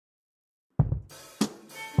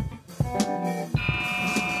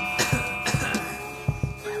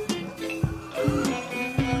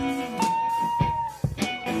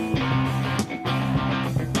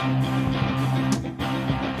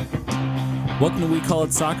Welcome to We Call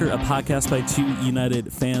It Soccer, a podcast by two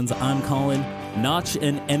United fans. I'm Colin. Notch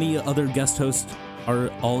and any other guest host are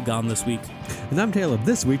all gone this week. And I'm Caleb.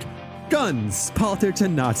 This week, guns, politics,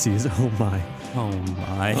 and Nazis. Oh my. Oh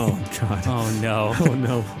my. Oh God. Oh no. Oh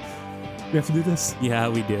no. We have to do this? Yeah,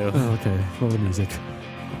 we do. Oh, okay. Roll the music.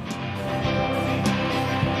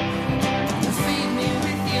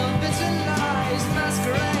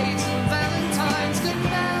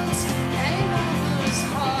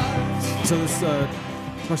 So this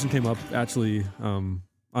question came up actually on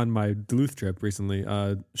my Duluth trip recently.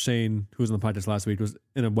 Shane, who was on the podcast last week, was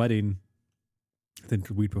in a wedding, I think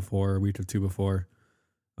a week before, a week or two before.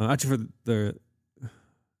 Actually, for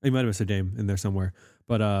he might have missed a game in there somewhere.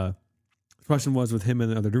 But the question was with him and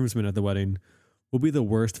the other groomsmen at the wedding, will be the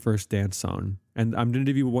worst first dance song? And I'm going to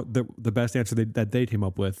give you what the best answer that they came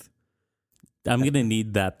up with. I'm going to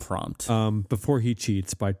need that prompt. Before He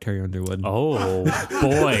Cheats by Carrie Underwood. Oh,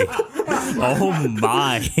 boy. Oh,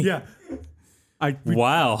 my. Yeah.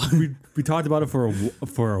 Wow. We talked about it for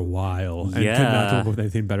a while and Yeah. could not come up with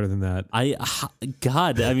anything better than that.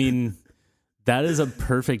 God, I mean, that is a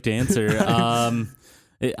perfect answer.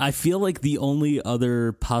 I feel like the only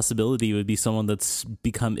other possibility would be someone that's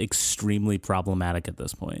become extremely problematic at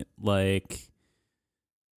this point. Like,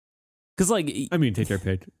 because, like, I mean, take your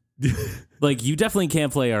pick. Like, you definitely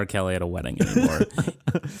can't play R. Kelly at a wedding anymore.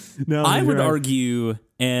 No, I would argue,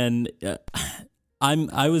 and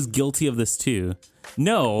I was guilty of this too.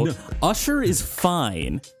 No, Usher is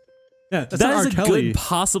fine. Yeah, that's That not is R. a Kelly. good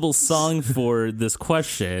possible song for this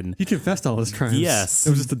question. He confessed all his crimes. Yes.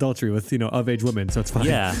 It was just adultery with, of age women, so it's fine.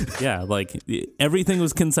 Yeah, like everything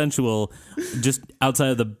was consensual, just outside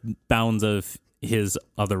of the bounds of his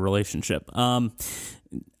other relationship.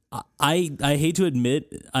 I hate to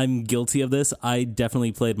admit I'm guilty of this. I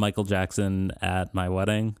definitely played Michael Jackson at my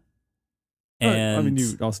wedding. And I mean,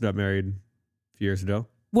 you also got married a few years ago.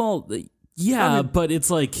 well, yeah, I mean, but it's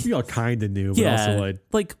like, You all kind of knew, but yeah, also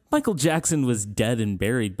like Michael Jackson was dead and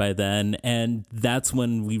buried by then, and that's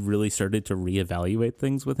when we really started to reevaluate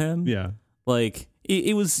things with him. yeah. Like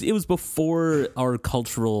it was before our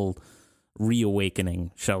cultural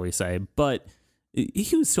reawakening, shall we say, but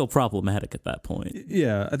he was still problematic at that point.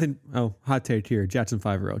 Yeah, I think, hot take here, Jackson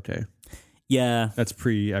 5 are okay. Yeah, That's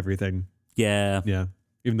pre-everything. yeah, Yeah.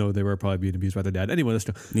 Even though they were probably being abused by their dad. Anyway, let's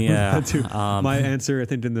yeah. my answer, I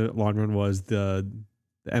think, in the long run was the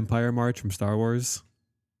Empire March from Star Wars.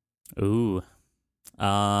 Ooh.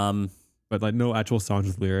 But like no actual songs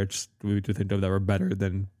with lyrics we would think of that were better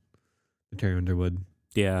than the Carrie Underwood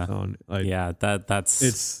Yeah. song. Like, Yeah, that's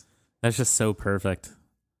just so perfect.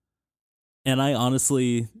 And I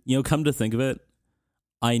honestly, come to think of it,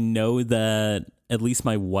 I know that at least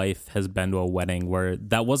my wife has been to a wedding where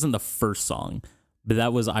that wasn't the first song, but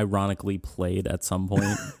that was ironically played at some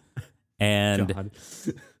point. And God.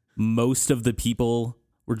 most of the people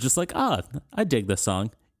were just like, I dig this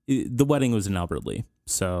song. The wedding was in Albert Lee,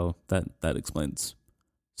 so that explains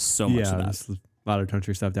so much of that. There's a lot of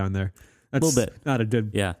country stuff down there. That's Little bit. not a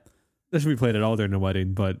good. Yeah. That should be played at all during a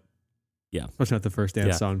wedding, but Yeah. that's not the first dance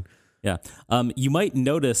Yeah. song. Yeah. You might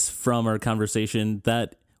notice from our conversation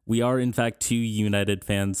that we are, in fact, two United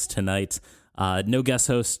fans tonight. No guest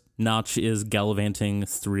host. Notch is gallivanting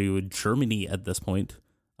through Germany at this point.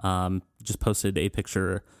 Just posted a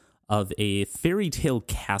picture of a fairy tale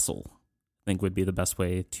castle, I think would be the best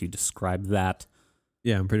way to describe that.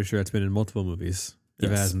 Yeah, I'm pretty sure it's been in multiple movies. If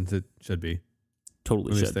it Yes. hasn't, it should be.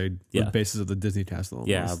 Totally At least should. they Yeah. the basis of the Disney castle. Almost.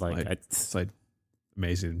 Yeah, It's like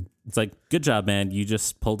amazing. It's like, good job, man. You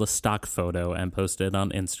just pulled a stock photo and posted it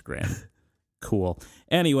on Instagram. Cool.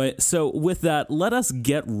 Anyway, so with that, let us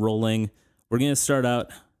get rolling. We're going to start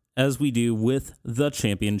out, as we do, with the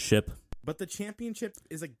championship. But the championship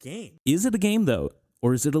is a game. Is it a game, though?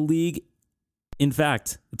 Or is it a league? In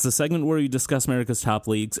fact, it's a segment where we discuss America's top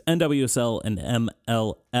leagues, NWSL and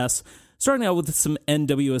MLS. Starting out with some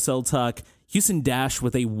NWSL talk, Houston Dash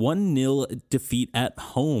with a 1-0 defeat at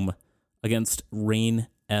home against Reign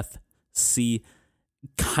FC.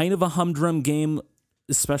 Kind of a humdrum game,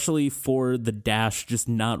 especially for the Dash, just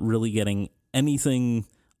not really getting anything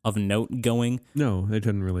of note going. No, they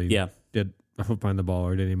couldn't really Yeah. get a foot behind the ball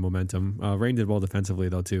or get any momentum. Rain did well defensively,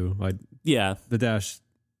 though, too. Like Yeah. the Dash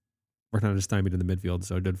were kind of just stymied in the midfield,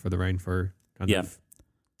 so good for the Rain for kind of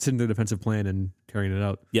sitting the defensive plan and carrying it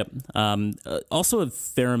out. Yep. Also a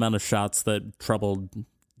fair amount of shots that troubled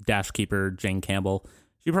Dash keeper Jane Campbell.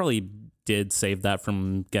 She probably did save that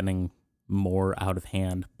from getting more out of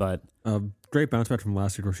hand, but Great bounce back from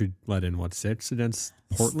last week where she let in, 6 against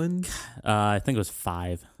Portland? I think it was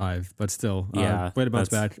 5. 5, but still. Yeah, Way to bounce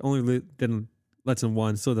that's- back. Only didn't let in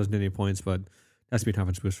 1, still doesn't get any points, but has to be a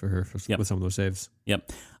confidence boost for her with some of those saves.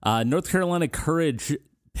 Yep. North Carolina Courage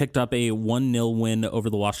picked up a 1-0 win over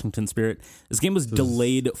the Washington Spirit. This game was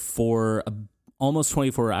delayed for almost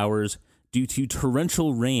 24 hours due to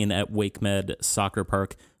torrential rain at WakeMed Soccer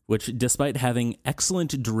Park, which, despite having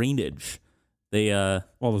excellent drainage, they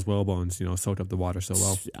all those whalebones, soaked up the water so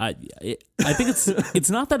well. I think it's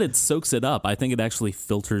not that it soaks it up. I think it actually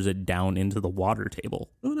filters it down into the water table.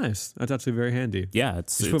 Oh, nice. That's actually very handy. Yeah,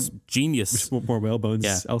 it's genius. We should put more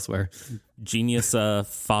whalebones elsewhere. Genius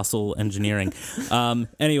fossil engineering.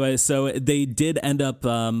 Anyway, so they did end up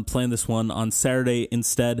playing this one on Saturday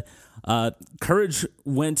instead. Courage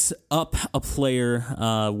went up a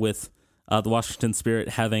player with the Washington Spirit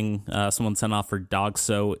having someone sent off for dog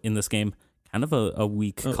so in this game. Kind of a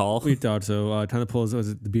weak call. Weak dog so. Trying to pull, was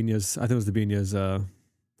it Debinha's? I think it was Debinha's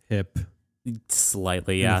hip.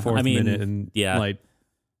 Slightly, yeah. In the fourth minute and it's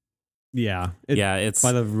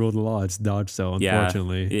by the rule of the law, it's dodge so,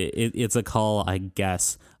 unfortunately. It's a call, I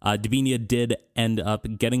guess. Debinha did end up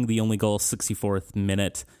getting the only goal 64th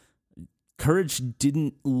minute. Courage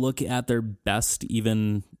didn't look at their best,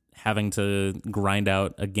 even having to grind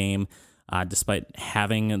out a game, despite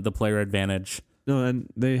having the player advantage. No, and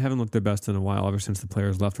they haven't looked their best in a while ever since the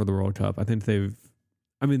players left for the World Cup. I think they've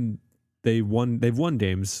won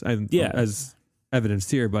games as evidenced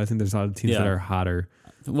here, but I think there's a lot of teams that are hotter.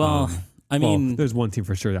 Well, there's one team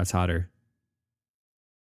for sure that's hotter.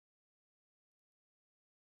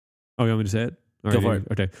 Oh, you want me to say it? Go for it.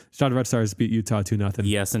 Okay. Charlotte Red Stars beat Utah 2-0.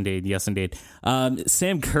 Yes, indeed.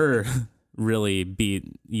 Sam Kerr really beat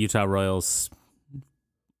Utah Royals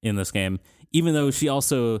in this game, even though she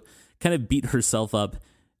also kind of beat herself up,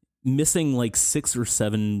 missing like 6 or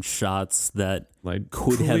 7 shots that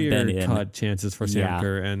could have been in. Cut chances for Sam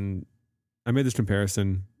Kerr. And I made this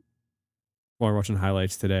comparison while watching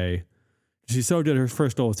highlights today. She's so good. Her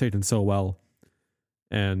first goal was taken so well.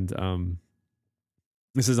 And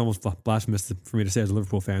this is almost blasphemous for me to say as a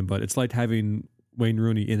Liverpool fan, but it's like having Wayne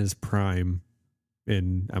Rooney in his prime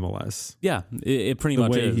in MLS. Yeah, it pretty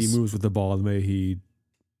much is. The way he moves with the ball,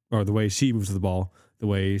 the way she moves with the ball, the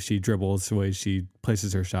way she dribbles, the way she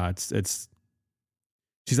places her shots.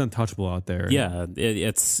 She's untouchable out there. Yeah,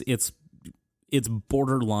 it's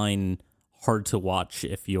borderline hard to watch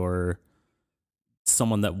if you're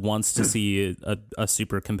someone that wants to see a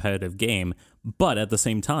super competitive game. But at the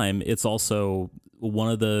same time, it's also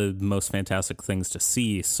one of the most fantastic things to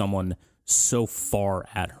see someone so far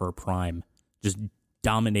at her prime, just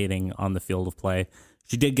dominating on the field of play.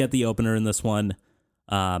 She did get the opener in this one.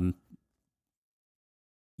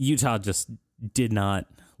 Utah just did not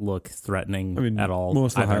look threatening at all.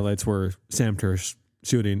 Most of the highlights were Sam Kerr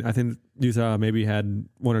shooting. I think Utah maybe had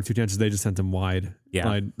 1 or 2 chances. They just sent them wide.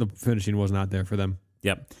 Yeah. The finishing was not there for them.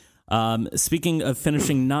 Yep. Speaking of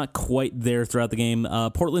finishing not quite there throughout the game,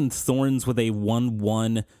 Portland Thorns with a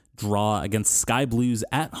 1-1 draw against Sky Blues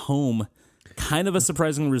at home. Kind of a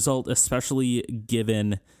surprising result, especially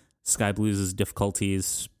given Sky Blues'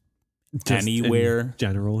 difficulties just anywhere. In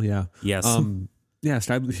general, yeah. Yes.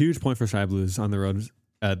 Huge point for Sky Blues on the road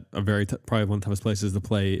at a very probably one of the toughest places to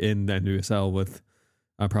play in the NWSL with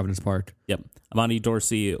Providence Park. Yep. Amani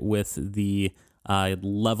Dorsey with the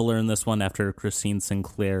leveler in this one after Christine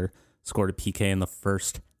Sinclair scored a PK in the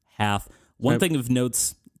first half. One thing of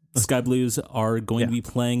note, Sky Blues are going to be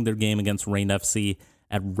playing their game against Reign FC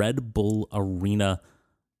at Red Bull Arena.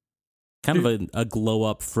 Kind of a glow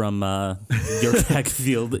up from York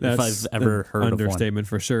Field, if I've ever heard of one. Understatement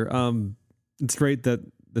for sure. It's great that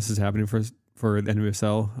this is happening for the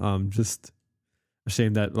NWSL. Just a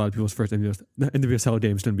shame that a lot of people's first NWSL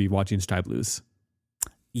game is going to be watching Sky Blues.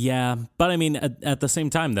 Yeah, but I mean, at the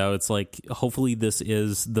same time, though, it's like hopefully this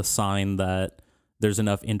is the sign that there's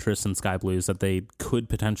enough interest in Sky Blues that they could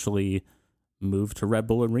potentially move to Red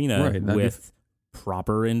Bull Arena with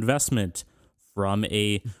proper investment from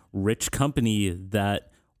a rich company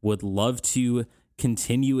that would love to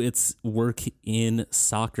continue its work in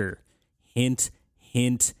soccer. Hint,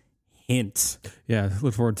 hint, hint. Yeah,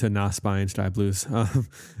 look forward to not buying Sky Blues.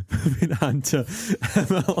 Moving on to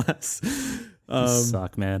MLS.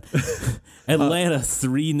 Suck, man. Atlanta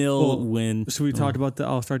 3-0 win. Should we talk about the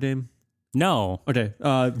All-Star game? No. Okay.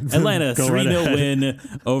 Atlanta 3-0 win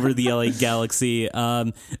over the LA Galaxy.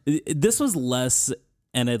 This was less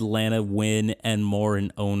an Atlanta win and more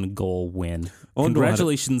an own goal win.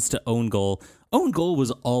 Congratulations to Own Goal. Own Goal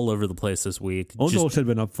was all over the place this week. Own Goal should have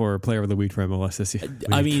been up for Player of the Week for MLS this year.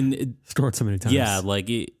 I mean, scored so many times. Yeah, like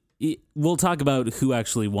we'll talk about who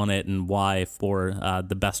actually won it and why for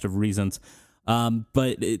the best of reasons.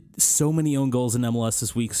 But so many own goals in MLS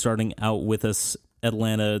this week, starting out with this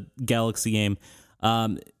Atlanta Galaxy game.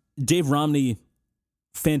 Dave Romney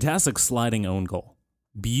fantastic sliding own goal.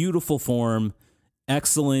 Beautiful form,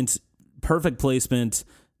 excellent, perfect placement,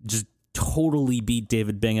 just totally beat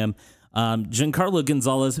David Bingham. Giancarlo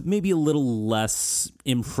Gonzalez, maybe a little less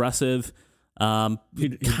impressive. Kind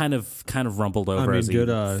of rumpled over as he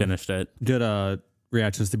finished it. Good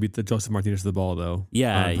reactions to beat the Joseph Martinez to the ball, though.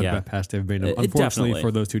 Yeah. Past David Bingham. Unfortunately Definitely.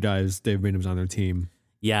 for those two guys, David Bingham's on their team.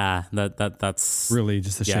 Yeah, that's Really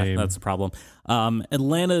just a shame. That's a problem.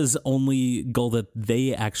 Atlanta's only goal that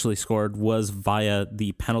they actually scored was via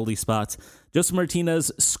the penalty spot. Joseph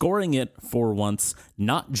Martinez scoring it for once,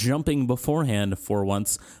 not jumping beforehand for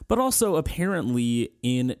once, but also apparently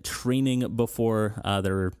in training before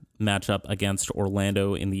their matchup against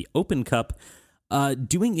Orlando in the Open Cup,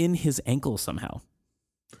 doing in his ankle somehow.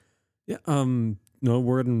 Yeah. No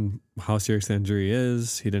word on how serious the injury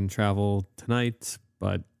is. He didn't travel tonight,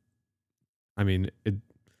 but I mean,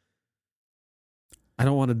 I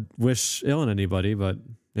don't want to wish ill on anybody, but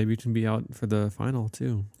maybe he can be out for the final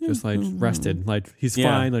too. Just like rested, like he's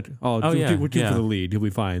fine. Like we'll keep for the lead. He'll be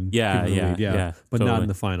fine. Yeah. But totally. not in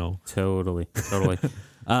the final. Totally.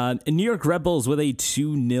 New York Red Bulls with a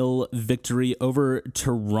 2-0 victory over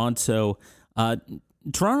Toronto. Toronto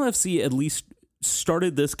FC at least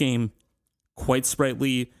started this game quite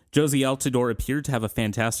sprightly. Josie Altidore appeared to have a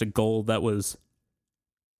fantastic goal that was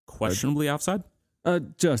questionably offside.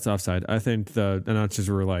 Just offside. I think the announcers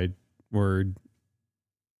were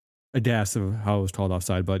aghast of how it was called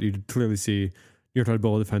offside, but you clearly see New York Red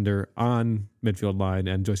Bull defender on midfield line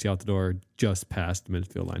and Josie Altidore just past the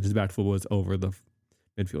midfield line. His back foot was over the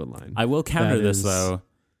midfield line. I will counter this though.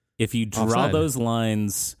 If you draw offside. those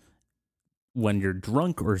lines when you're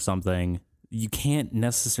drunk or something, you can't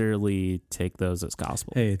necessarily take those as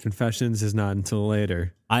gospel. Hey, confessions is not until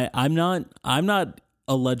later. I'm not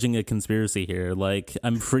alleging a conspiracy here. Like,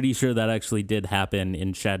 I'm pretty sure that actually did happen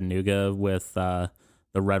in Chattanooga with the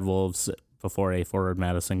Red Wolves before a Forward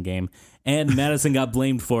Madison game. And Madison got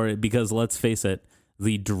blamed for it because, let's face it,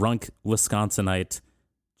 the drunk Wisconsinite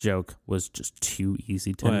joke was just too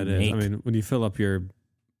easy to Well, it make. is. I mean, when you fill up your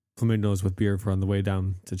flamingos with beer on the way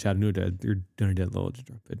down to Chattanooga, you're going to get a little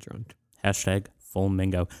bit drunk. Hashtag full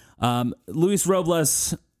mingo. Luis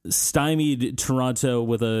Robles stymied Toronto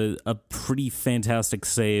with a pretty fantastic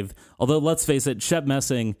save. Although, let's face it, Shep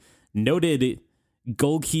Messing, noted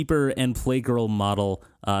goalkeeper and playgirl model,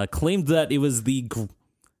 claimed that it was the...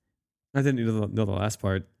 I didn't know the last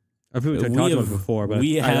part. I feel like I talked about it before, but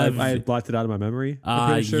I had blocked it out of my memory.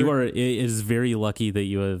 It is very lucky that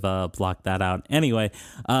you have blocked that out. Anyway,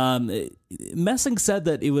 Messing said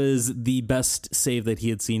that it was the best save that he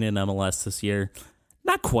had seen in MLS this year.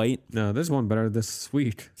 Not quite. No, there's one better this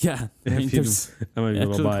week. Yeah. I might be a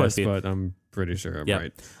little biased, quite but I'm pretty sure I'm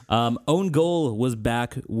right. Own goal was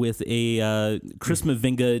back with a Chris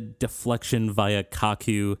Mavinga deflection via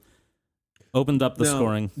Kaku. Opened up the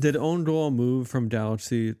scoring. Did own goal move from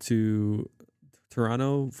Galaxy to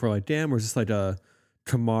Toronto for or is this like a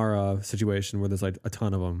Kamara situation where there's like a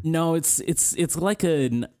ton of them? No, it's like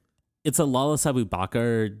it's a Lala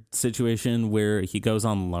Abubakar situation where he goes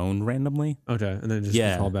on loan randomly. Okay, and then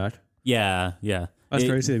just call back. Yeah. That's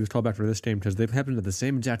crazy that he was called back for this game because they've happened at the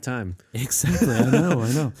same exact time. Exactly. I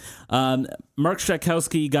know. Mark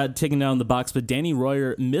Strzetkowski got taken down in the box, but Danny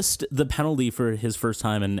Royer missed the penalty for his first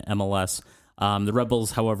time in MLS. The Red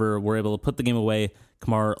Bulls, however, were able to put the game away.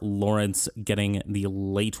 Kamar Lawrence getting the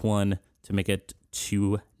late one to make it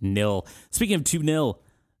 2-0. Speaking of 2-0,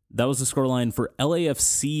 that was the scoreline for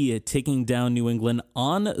LAFC taking down New England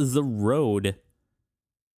on the road.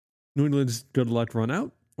 New England's good luck run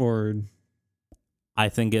out, or I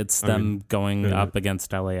think it's them going up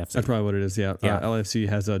against LAFC. That's probably what it is. Yeah. LAFC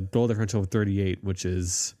has a goal differential of 38, which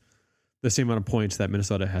is the same amount of points that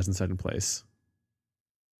Minnesota has in second place.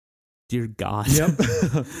 Dear God. Yep.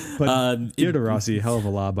 But dear to Rossi, hell of a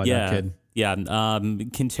lob by that kid. Yeah.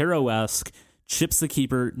 Quintero-esque, chips the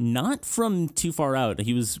keeper, not from too far out.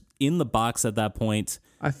 He was in the box at that point.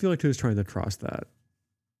 I feel like he was trying to cross that.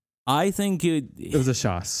 I think it was a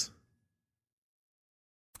shot.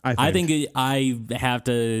 I have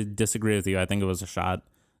to disagree with you. I think it was a shot.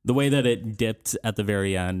 The way that it dipped at the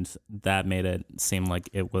very end, that made it seem like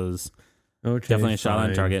it was definitely a shot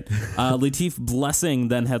on target. Latif Blessing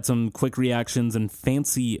then had some quick reactions and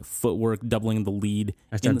fancy footwork, doubling the lead.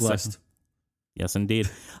 Hashtag blessed. Yes, indeed.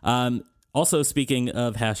 Also, speaking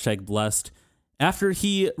of hashtag blessed, after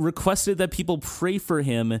he requested that people pray for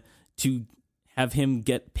him to have him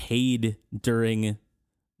get paid during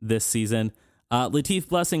this season, Latif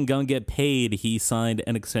Blessing gonna get paid. He signed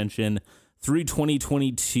an extension through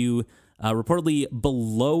 2022, reportedly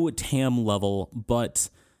below TAM level, but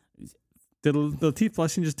did Latif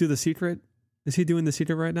Blessing just do the secret? Is he doing the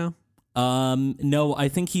seater right now? No, I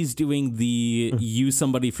think he's doing the use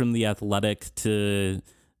somebody from The Athletic to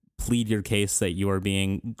plead your case that you are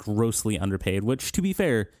being grossly underpaid, which, to be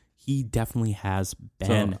fair, he definitely has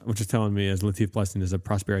been. So, which is telling me as Latif Blessing is a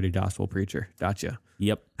prosperity gospel preacher. Gotcha.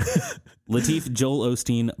 Yep. Latif Joel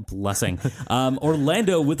Osteen blessing.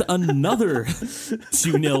 Orlando with another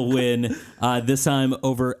 2-0 win, this time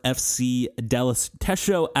over FC Dallas.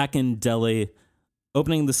 Tesho Akindele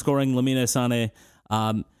opening the scoring. Lamine Sane.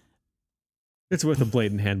 It's with a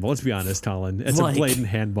blatant handball. Let's be honest, Colin. It's Like, a blatant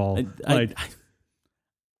handball.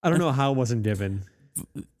 I don't know how it wasn't given.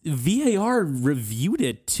 VAR reviewed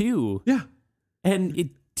it too. Yeah. And it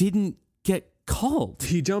didn't get called.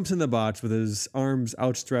 He jumps in the box with his arms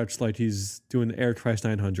outstretched like he's doing Air Twice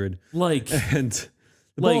 900. Like, And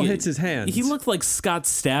the ball hits his hands. He looked like Scott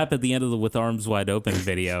Stapp at the end of the With Arms Wide Open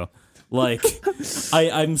video. Like,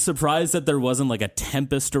 I'm surprised that there wasn't like a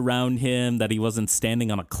tempest around him, that he wasn't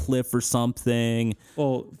standing on a cliff or something.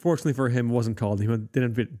 Well, fortunately for him, it wasn't called. He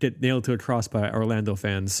didn't get nailed to a cross by Orlando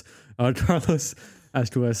fans. Carlos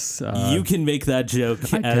asked us. You can make that joke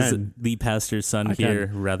I as can. the pastor's son I here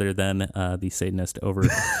can. rather than the Satanist over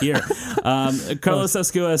here. Carlos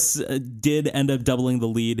Escuas did end up doubling the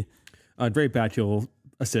lead. Great backfield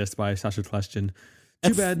assist by Sasha Kleshin.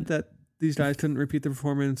 Too bad that these guys couldn't repeat the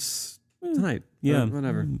performance tonight. Yeah,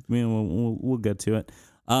 Whatever. Yeah, we'll get to it.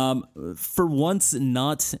 For once,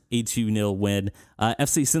 not a 2-0 win.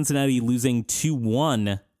 FC Cincinnati losing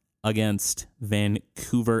 2-1 against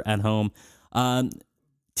Vancouver at home.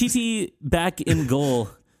 TT back in goal.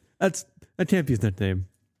 That can't be his nickname.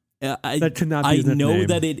 I That could not be his know nickname.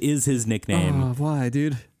 that it is his nickname. Oh, why,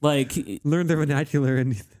 dude? Like, Learn the vernacular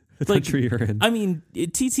in the country you're in. I mean,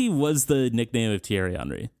 TT was the nickname of Thierry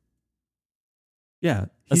Henry. Yeah.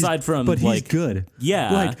 Aside from, but he's like, good.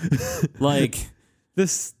 Yeah. Like,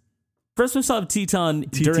 This Prasmosov Teton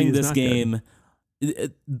TT during is this not game,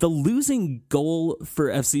 the losing goal for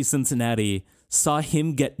FC Cincinnati saw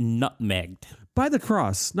him get nutmegged. by the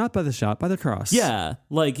cross, not by the shot, by the cross. Yeah,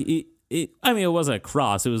 like it wasn't a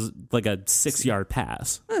cross; it was like a 6-yard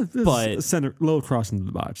pass. It was But- a center low cross into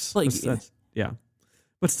the box. Like- yeah,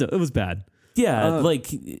 but still, it was bad Yeah, like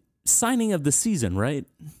signing of the season, right?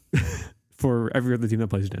 for every other team that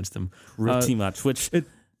plays against them. Pretty much, which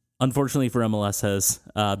unfortunately for MLS has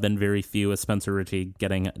been very few, with Spencer Ritchie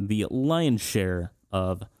getting the lion's share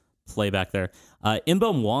of play back there.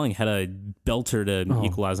 Inbom Wong had a belter to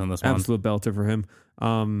equalize on this one. Absolute belter for him.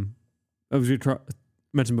 As we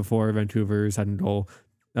mentioned before, Vancouver's second goal,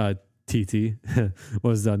 TT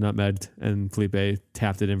was nutmegged, and Felipe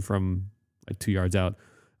tapped it in from like 2 yards out.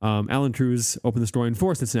 Alan Cruz opened the scoring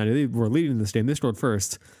for Cincinnati. They were leading this game. They scored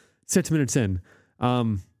first. 6 minutes in.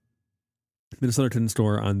 Minnesota couldn't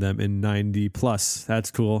score on them in 90 plus.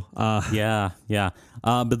 That's cool. Yeah.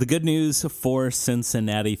 But the good news for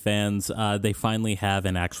Cincinnati fans, they finally have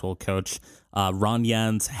an actual coach. Ron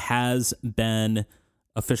Jans has been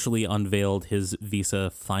officially unveiled. His visa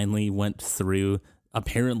finally went through.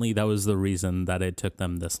 Apparently, that was the reason that it took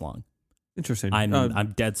them this long. Interesting.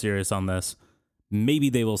 I'm dead serious on this. Maybe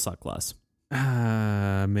they will suck less.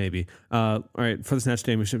 Maybe. All right. For the Snatch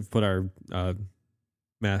game, we should put our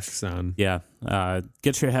masks on. Yeah.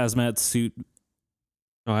 Get your hazmat suit.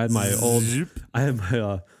 Oh, I had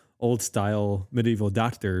my old style medieval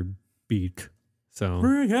doctor beak. So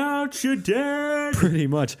Bring out your dead. pretty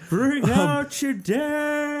much. Bring out your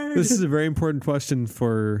dead. This is a very important question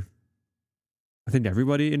for, I think,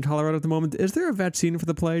 everybody in Colorado at the moment. Is there a vaccine for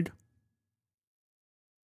the plague?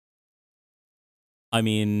 I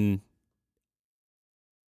mean,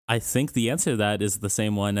 I think the answer to that is the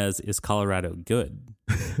same one as, is Colorado good?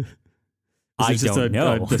 I don't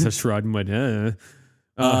know. Just a shrug. I'm like,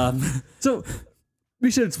 So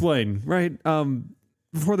we should explain, right?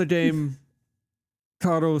 Before the game,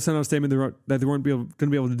 Colorado sent out a statement that they weren't going to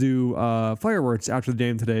be able to do fireworks after the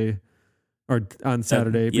game today or on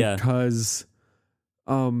Saturday yeah. because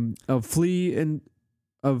of flea and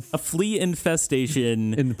A flea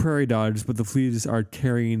infestation. in the prairie dogs, but the fleas are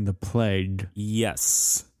carrying the plague.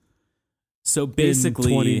 Yes. So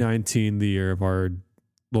basically, in 2019, the year of our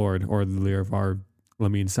Lord, or the year of our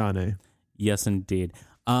Lamine Sane. yes, indeed.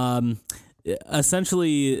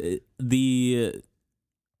 Essentially, the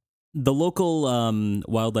local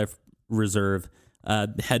wildlife reserve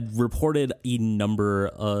had reported a number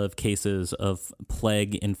of cases of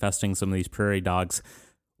plague infesting some of these prairie dogs.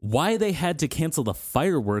 Why they had to cancel the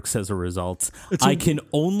fireworks as a result, I can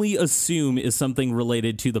only assume is something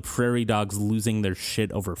related to the prairie dogs losing their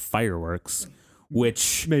shit over fireworks,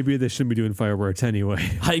 which, Maybe they shouldn't be doing fireworks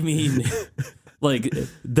anyway. I mean, like,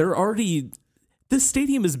 they're already This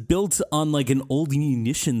stadium is built on like an old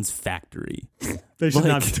munitions factory. They should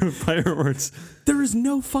not Like- be doing fireworks. There is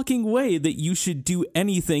no fucking way that you should do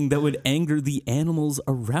anything that would anger the animals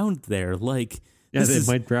around there. Like, Yeah, this they is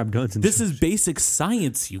might grab guns. And this is basic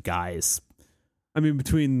science, you guys. I mean,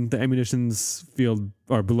 between the ammunitions field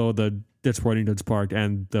or below the Ditch Sporting Goods Park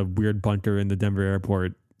and the weird bunker in the Denver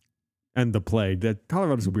airport and the plague, that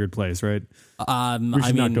Colorado's a weird place, right? We I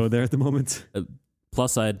should not mean, go there at the moment.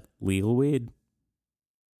 plus side, legal weed.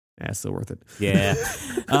 Yeah, still worth it. Yeah.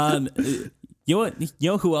 You know what?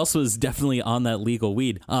 You know who else was definitely on that legal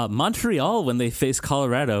weed? Montreal when they faced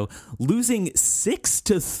Colorado, losing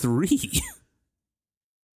 6-3.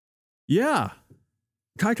 Yeah.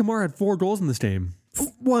 Kai Kamara had 4 goals in this game.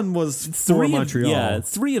 One was for Montreal.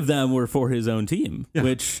 3 of them were for his own team, Yeah.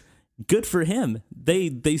 which good for him.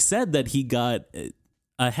 They said that he got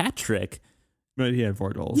a hat trick. But he had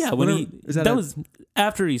 4 goals. Yeah, when he Is that was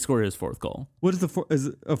after he scored his 4th goal. what is the 4? Is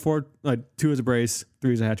it a 4? Like 2 is a brace,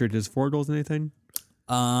 3 is a hat trick. Is 4 goals anything?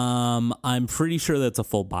 I'm pretty sure that's a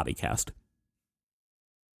full body cast.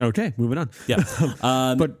 Okay, moving on. Yeah.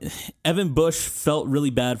 But- Evan Bush felt really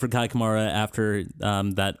bad for Kai Kamara after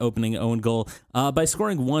that opening own goal by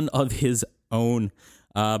scoring one of his own.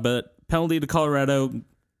 But penalty to Colorado.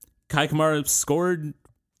 Kai Kamara scored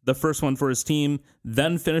the first one for his team,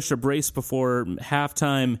 then finished a brace before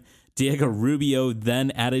halftime. Diego Rubio then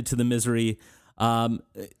added to the misery.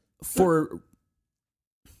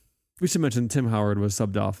 We should mention Tim Howard was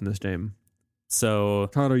subbed off in this game. So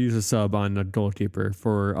Colorado used a sub on a goalkeeper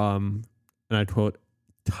for, and I quote,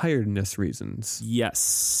 tiredness reasons.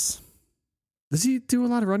 yes. Does he do a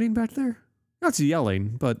lot of running back there? Not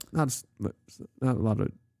yelling, but not a lot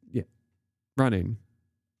of running.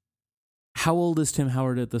 How old is Tim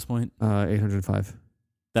Howard at this point? 805.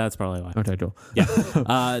 That's probably why. Okay, cool.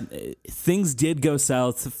 Yeah. Things did go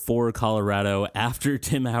south for Colorado after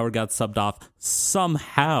Tim Howard got subbed off.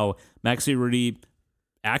 Somehow, Maxi Rudy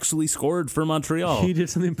actually scored for Montreal. He did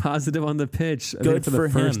something positive on the pitch. I Good think for the for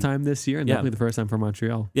first him. time this year, and Yeah. definitely the first time for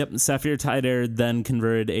Montreal. Yep, Safir Taider then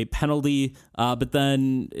converted a penalty, but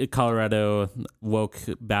then Colorado woke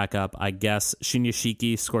back up, I guess. Shinya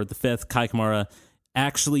Shiki scored the 5th. Kai Kamara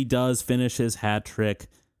actually does finish his hat trick.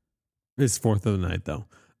 His 4th of the night, though.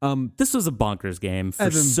 This was a bonkers game for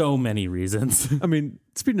Evan- so many reasons. I mean,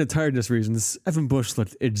 speaking of tiredness reasons, Evan Bush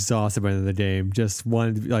looked exhausted by the end of the game. Just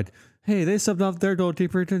wanted to be like, "Hey, they subbed off their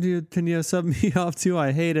goalkeeper. Can you sub me off too?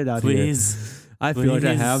 I hate it out here. Please. I feel like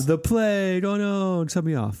I please." have the plague. Oh no, sub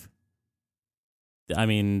me off." I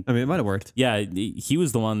mean, I mean, it might have worked. yeah, he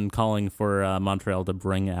was the one calling for Montreal to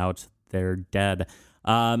bring out their dead.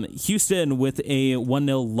 Houston with a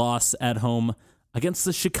 1-0 loss at home against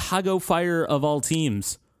the Chicago Fire of all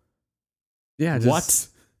teams. Yeah. What?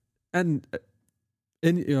 And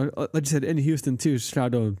like you said, in Houston too,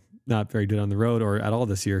 Chicago not very good on the road or at all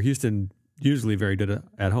this year. Houston usually very good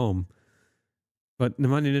at home. But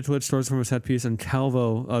Nemanja Nikolic scores from a set piece, and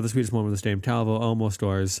Calvo, the sweetest moment of this game, Calvo almost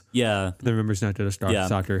scores. Yeah. Then remembers not to start Yeah.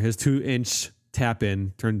 soccer. His 2-inch tap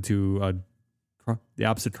in turned to the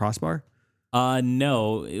opposite crossbar.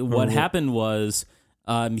 No, what what? happened was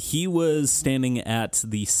he was standing at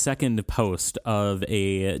the second post of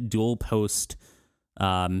a dual post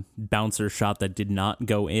bouncer shot that did not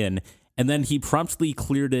go in. And then he promptly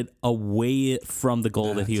cleared it away from the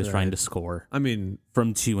goal that he was That's trying right. to score I mean,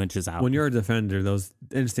 from 2 inches out. when you're a defender, those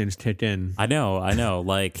instincts kick in. I know.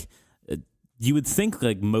 Like, you would think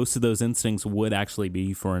like most of those instincts would actually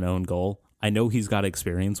be for an own goal. I know he's got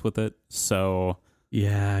experience with it, so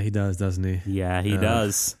Yeah, he does, doesn't he? yeah, he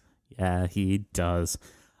does. Yeah, he does.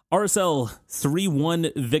 RSL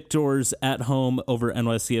 3-1 victors at home over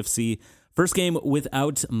NYCFC. First game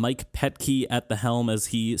without Mike Petke at the helm as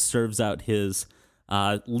he serves out his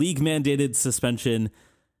league-mandated suspension.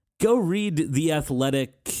 Go read the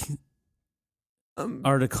Athletic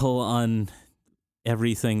article on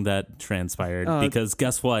everything that transpired, because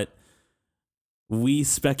guess what? We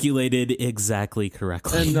speculated exactly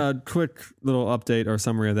correctly. And a quick little update or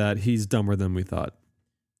summary of that: he's dumber than we thought.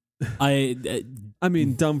 I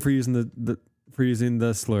mean, dumb for using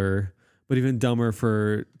the slur, but even dumber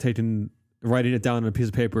for writing it down on a piece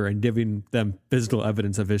of paper and giving them physical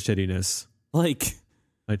evidence of his shittiness. like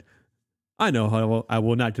I know how I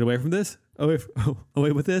will not get away from this.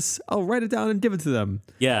 Away with this. I'll write it down and give it to them.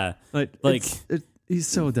 yeah. Like he's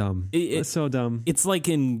so dumb. It's so dumb. It's like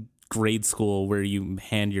in grade school where you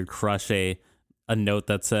hand your crush a note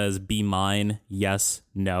that says "be mine," yes,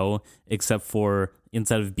 no, except for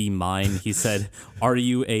instead of "be mine," he said, "Are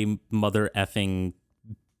you a mother effing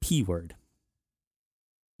p word?"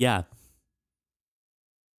 Yeah.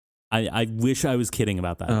 I wish I was kidding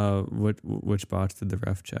about that. Which box did the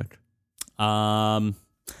ref check? I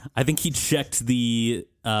think he checked the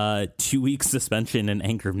 2-week suspension and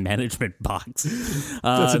anger management box.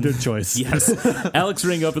 That's a good choice. Yes. Alex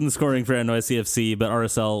Ring opened the scoring for NYCFC, but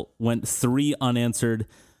RSL went 3 unanswered.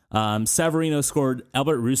 Savarino scored.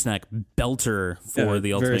 Albert Rusnak belter for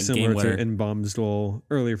the ultimate game winner. In Baum's goal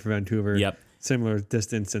earlier for Vancouver. Yep. Similar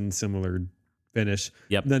distance and similar finish.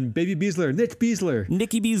 Yep. Then Baby Beasler, Nick Beasler.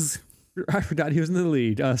 Nicky Bees. I forgot he was in the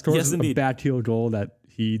lead. Scored Yes, a indeed. back-heel goal that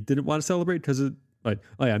he didn't want to celebrate because of, like,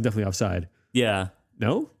 oh yeah, I'm definitely offside. Yeah.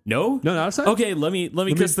 No, No, not offside. Okay, let me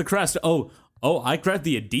kiss the crest. Oh, I grabbed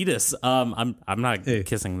the Adidas. I'm not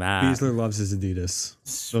kissing that. Beasler loves his Adidas.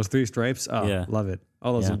 Those 3 stripes. Oh, Yeah. love it.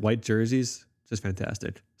 All those Yeah. white jerseys, just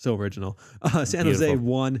fantastic. So original. San Beautiful. Jose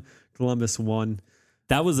won. Columbus won.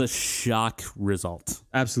 That was a shock result.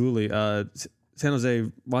 Absolutely. San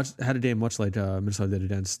Jose had a game much like Minnesota did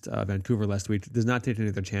against Vancouver last week. Does not take any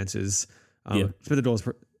of their chances.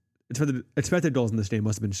 Expected goals in this game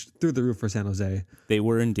must have been through the roof for San Jose. They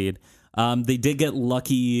were indeed. They did get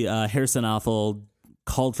lucky. Harrison Athol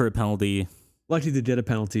called for a penalty. Lucky they did a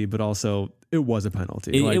penalty, but also it was a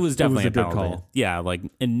penalty. It was definitely a good penalty. call. Yeah, like,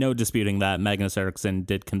 and no disputing that. Magnus Eriksson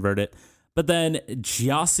did convert it. But then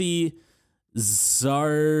Jossi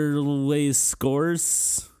Zarle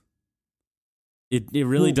scores. It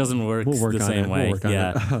really doesn't work we'll work the on same it. way. We'll work on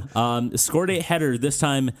Yeah. Scored a header, this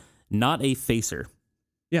time not a facer.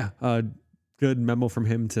 Yeah, good memo from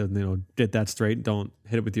him to get that straight. Don't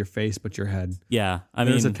hit it with your face, but your head. Yeah, I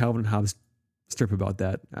There's mean, a Calvin Hobbes strip about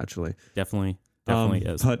that actually. definitely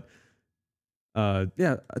is. But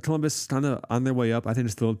Columbus kind of on their way up. I think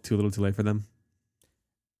it's still too little, too late for them.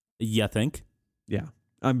 You think? Yeah,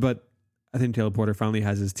 but I think Taylor Porter finally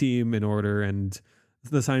has his team in order, and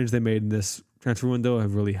the signings they made in this transfer window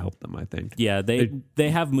have really helped them, I think. Yeah, they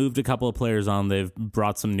have moved a couple of players on. They've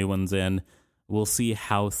brought some new ones in. We'll see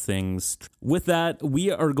how things. With that, we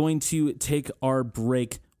are going to take our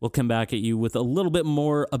break. We'll come back at you with a little bit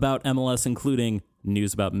more about MLS, including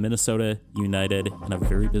news about Minnesota United and a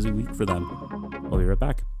very busy week for them. We'll be right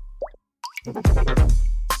back.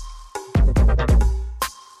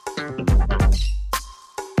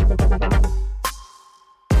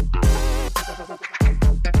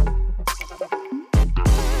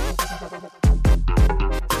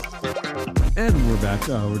 And we're back.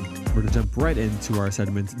 We're going to jump right into our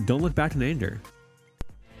segment, Don't Look Back in Anger.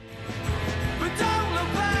 But don't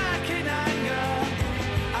look back in anger,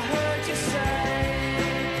 I heard you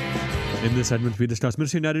say. In this segment, we discuss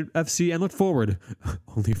Minnesota United FC and look forward.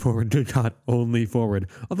 Only forward, good God, only forward.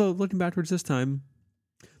 Although, looking backwards this time,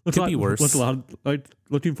 Could be worse. Looks a lot like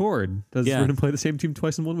looking forward. We're going to play the same team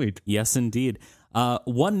twice in 1 week. Yes, indeed.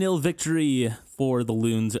 1-0 victory for the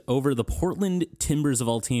Loons over the Portland Timbers of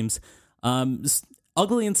all teams.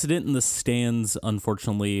 Ugly incident in the stands,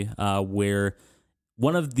 unfortunately, where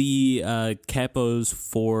one of the capos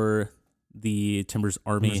for the Timbers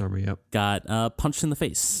Army, Yep. got punched in the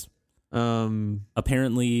face. I'm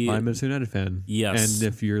Apparently, a Minnesota United fan. Yes.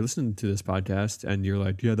 And if you're listening to this podcast and you're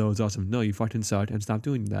like, yeah, that was awesome. No, you fucking suck and stop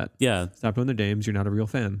doing that. yeah, Stop doing the games. You're not a real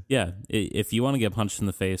fan. yeah. If you want to get punched in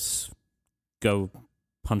the face, go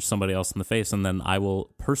punch somebody else in the face, and then I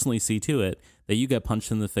will personally see to it that you get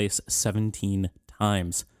punched in the face 17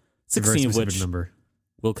 times, It's a very 16 of specific which number.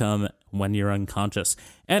 will come when you're unconscious.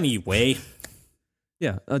 Anyway,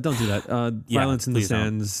 Yeah, don't do that. Yeah, Violence in the please don't.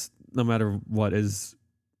 stands, no matter what, is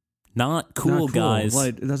not cool, not guys.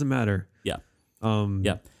 Like, it doesn't matter. Yeah. Um,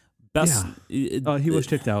 Yeah. Best. He was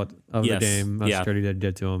kicked out of yes, the game. yeah. Security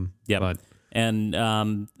did to him. Yeah. But And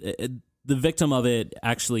the victim of it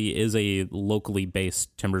actually is a locally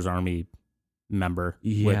based Timbers Army member.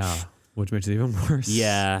 yeah, which makes it even worse.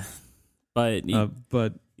 Yeah. But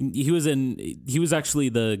But he was actually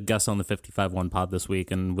the guest on the 55-1 pod this week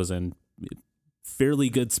and was in fairly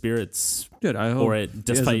good spirits good. I hope for it,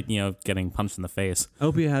 despite getting punched in the face. I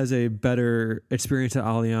hope he has a better experience at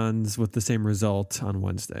Allianz with the same result on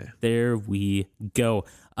Wednesday. There we go.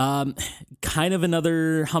 Kind of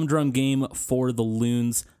another humdrum game for the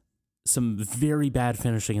Loons. Some very bad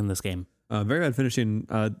finishing in this game. Very bad finishing.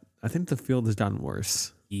 I think the field has gotten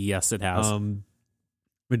worse. Yes, it has.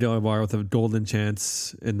 Miguel Ibarra with a golden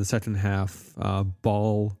chance in the second half.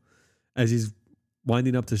 Ball, as he's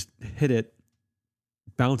winding up to hit it,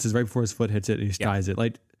 bounces right before his foot hits it, and he skies it.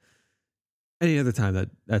 Like any other time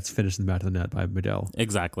that's finished in the back of the net by Miguel.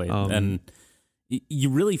 Exactly. And you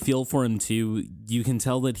really feel for him, too. You can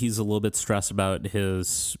tell that he's a little bit stressed about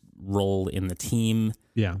his role in the team.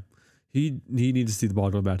 Yeah. He needs to see the ball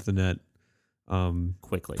go back to the net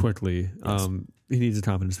Quickly. quickly. Yes. He needs a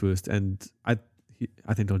confidence boost, and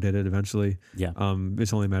I think he'll get it eventually. Yeah.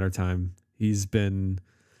 It's only a matter of time. He's been,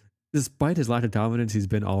 despite his lack of dominance, he's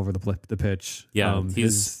been all over the pitch. Yeah,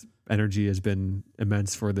 his energy has been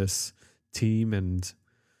immense for this team, and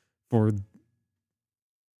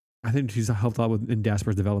I think he's helped a lot in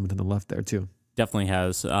Gasper's development on the left there too. Definitely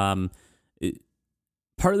has.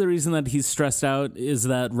 Part of the reason that he's stressed out is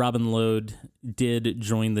that Robin Lode did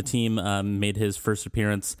join the team, made his first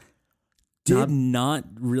appearance. Did not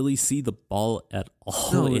really see the ball at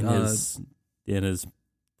all in his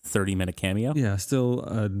 30-minute cameo. Yeah, still,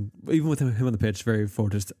 even with him on the pitch, very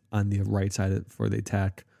focused on the right side for the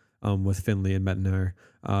attack with Finley and Mettener.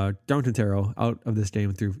 Darwin Quintero out of this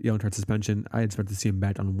game through yellow card suspension. I expect to see him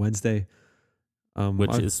back on Wednesday.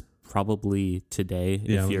 Which is probably today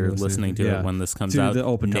if you're listening to it when this comes to out. The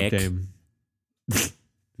Open Nick, Cup game.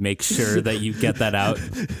 Make sure that you get that out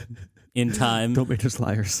in time. Don't make us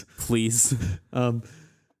liars. Please.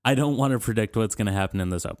 I don't want to predict what's going to happen in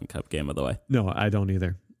this Open Cup game, by the way. No, I don't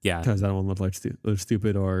either. Yeah. Because I don't want to look like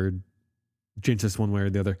stupid or jinx us one way or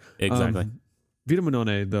the other. Exactly. Vito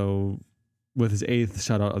Minone, though, with his 8th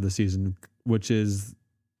shutout of the season, which is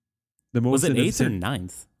the most... Was it 8th or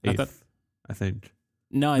 9th? 8th, I think.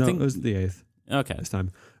 No, I think... it was the 8th. Okay. This time.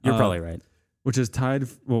 You're probably right. Which is tied...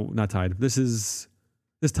 Well, not tied. This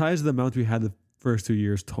ties the amount we had the first 2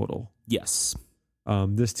 years total. Yes.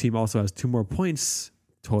 This team also has 2 more points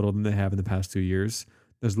total than they have in the past 2 years.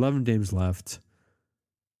 There's 11 games left.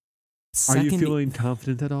 Are you feeling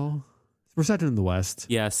confident at all? We're second in the West.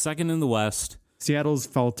 Yeah, second in the West. Seattle's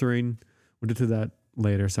faltering. We'll get to that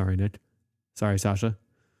later. Sorry, Nick. Sorry, Sasha.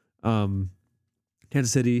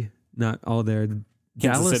 Kansas City, not all there.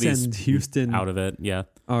 Dallas and Houston out of it, yeah,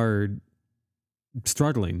 are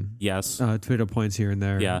struggling. Yes. To pick up points here and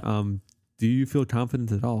there. Yeah. Do you feel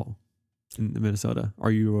confident at all in Minnesota?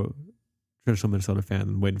 Are you a traditional Minnesota fan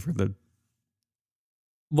and waiting for the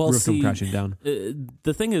roof to crashing down?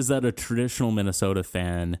 The thing is that a traditional Minnesota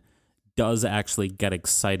fan does actually get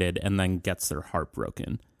excited and then gets their heart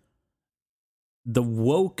broken. The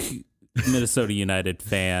woke Minnesota United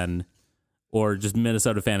fan, or just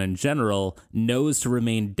Minnesota fan in general, knows to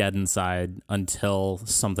remain dead inside until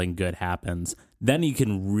something good happens. Then you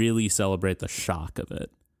can really celebrate the shock of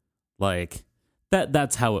it. Like,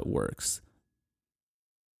 that's how it works.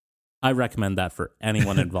 I recommend that for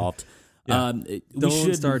anyone involved. Yeah.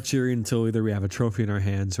 Don't start cheering until either we have a trophy in our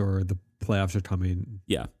hands or the playoffs are coming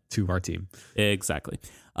to our team. Exactly.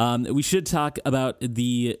 We should talk about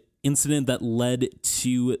the incident that led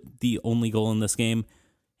to the only goal in this game.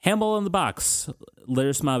 Handball in the box.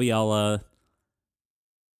 Larris Mabiala.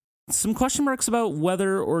 Some question marks about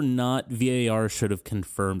whether or not VAR should have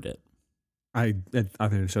confirmed it. I think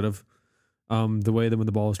it should have. The way that when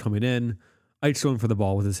the ball was coming in, Ike's going for the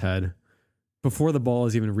ball with his head. Before the ball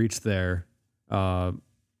has even reached there,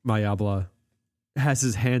 Mabiala has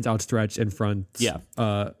his hands outstretched in front,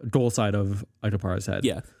 goal side of Opara's head.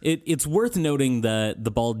 Yeah, it's worth noting that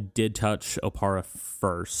the ball did touch Opara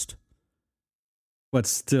first. But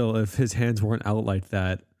still, if his hands weren't out like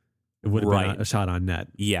that, it would have been a shot on net.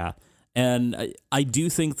 Yeah, and I do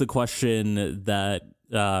think the question that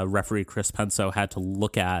referee Chris Penso had to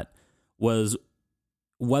look at was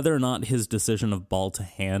whether or not his decision of ball to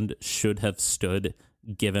hand should have stood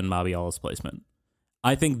given Mabiala's placement.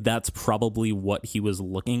 I think that's probably what he was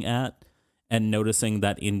looking at and noticing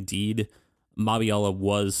that indeed Mabiala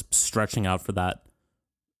was stretching out for that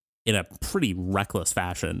in a pretty reckless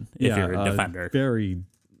fashion if you're a defender. Very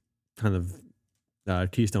kind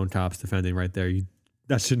of Keystone Cops defending right there.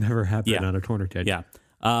 That should never happen on a corner kick. Yeah.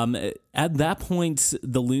 At that point,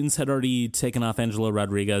 the Loons had already taken off Angelo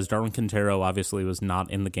Rodriguez. Darwin Quintero obviously was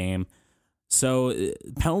not in the game. So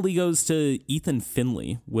penalty goes to Ethan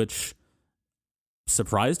Finley, which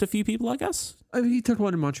surprised a few people, I guess. I mean, he took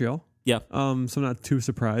one in Montreal. Yeah. So I'm not too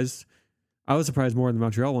surprised. I was surprised more in the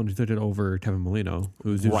Montreal one. He took it over Kevin Molino,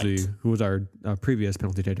 who was our previous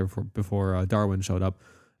penalty taker before Darwin showed up.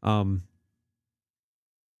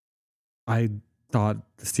 I thought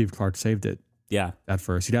Steve Clark saved it. Yeah. At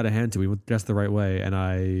first, he got a hand to me just the right way,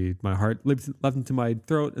 and my heart leapt into my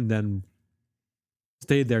throat, and then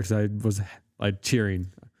stayed there because I was like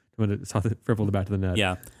cheering when it saw the ripple the back of the net.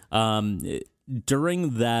 Yeah.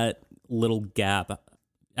 During that little gap,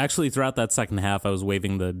 actually throughout that second half, I was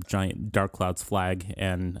waving the giant Dark Clouds flag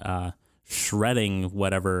and shredding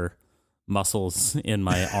whatever muscles in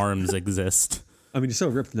my arms exist. I mean, you're so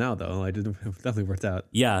ripped now, though. It definitely worked out.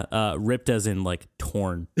 Yeah, ripped as in like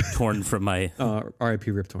torn from my.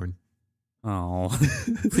 R.I.P. Rip Torn. Oh,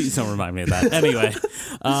 please don't remind me of that. Anyway,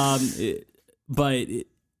 but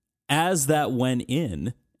as that went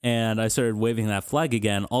in and I started waving that flag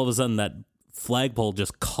again, all of a sudden that flagpole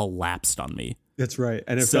just collapsed on me. That's right.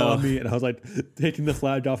 And it So- fell on me, and I was like taking the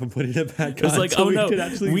flag off and putting it back It was on. like, so oh no, could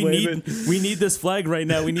actually we wave need this flag right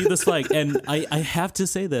now. We need this flag. And I have to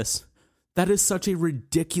say this. That is such a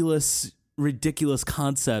ridiculous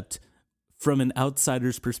concept from an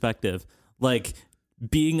outsider's perspective. Like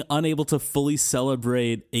being unable to fully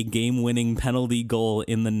celebrate a game-winning penalty goal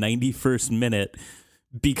in the 91st minute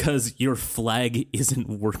because your flag isn't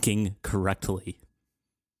working correctly.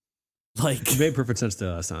 Like It made perfect sense to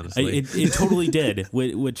us, honestly. it totally did,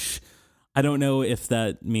 which I don't know if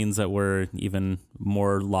that means that we're even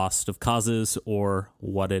more lost of causes or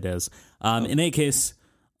what it is. In any case,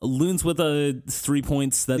 Loons with 3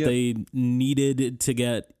 points that they needed to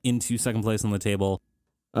get into second place on the table.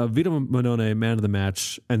 Vito Monone, man of the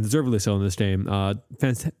match, and deservedly so in this game.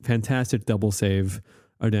 Fantastic double save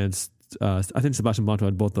against, I think Sebastian Blanco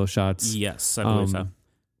had both those shots. Yes, I believe so.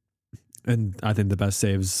 And I think the best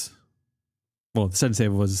saves, well, the second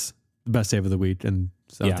save was the best save of the week, and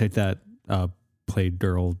so I'll take that. Played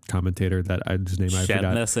girl commentator that his name I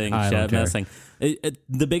forgot. Shed messing.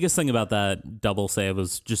 The biggest thing about that double save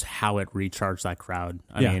was just how it recharged that crowd.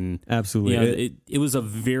 I mean, absolutely. You know, it was a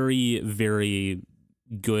very, very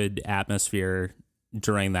good atmosphere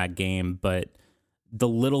during that game, but the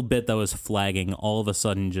little bit that was flagging, all of a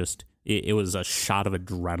sudden, just it was a shot of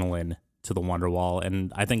adrenaline to the Wonderwall,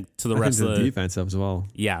 and I think to the rest of the defense as well.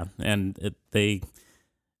 Yeah, and they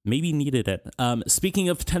maybe needed it. Speaking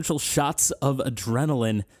of potential shots of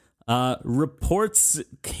adrenaline, reports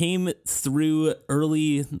came through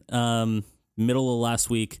early, middle of last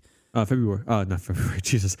week. February. Not February.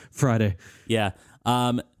 Jesus, Friday. Yeah.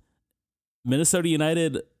 Minnesota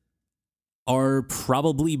United are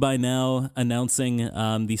probably by now announcing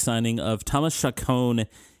the signing of Thomas Chacon,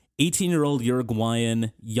 18-year-old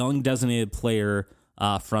Uruguayan young designated player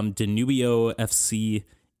from Danubio FC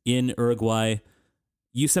in Uruguay.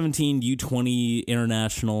 U17, U20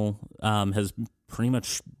 international, has pretty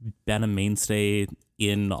much been a mainstay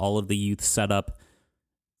in all of the youth setup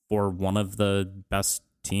for one of the best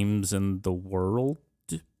teams in the world.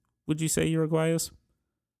 Would you say Uruguay is?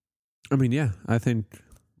 I mean, yeah, I think.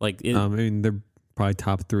 Like, I mean, they're probably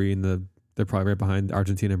top three they're probably right behind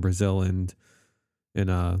Argentina and Brazil and in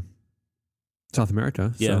South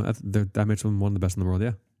America. Yeah. So that makes them one of the best in the world.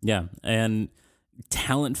 Yeah. Yeah, and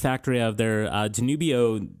talent factory out there.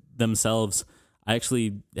 Danubio themselves, I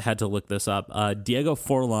actually had to look this up. Diego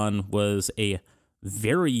Forlan was a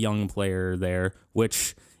very young player there,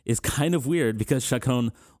 which is kind of weird because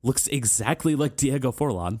Chacon looks exactly like Diego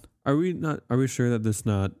Forlan. Are we sure that this is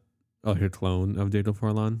not a clone of Diego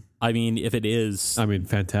Forlan? I mean, if it is, I mean,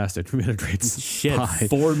 fantastic. We made a great shit, buy.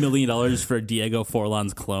 $4 million for Diego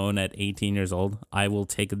Forlan's clone at 18 years old. I will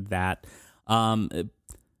take that.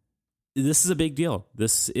 This is a big deal.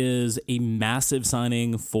 This is a massive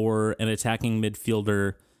signing for an attacking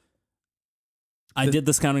midfielder. I did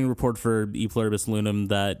the scouting report for E Pluribus Lunum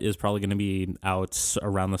that is probably going to be out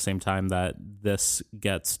around the same time that this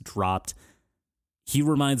gets dropped. He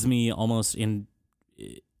reminds me almost in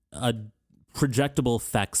a projectable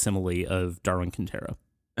facsimile of Darwin Quintero.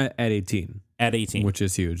 At 18. At 18. Which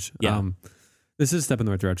is huge. Yeah. This is a step in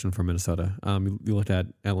the right direction for Minnesota. You looked at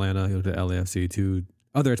Atlanta, you looked at LAFC, two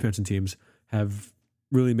other expansion teams have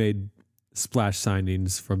really made splash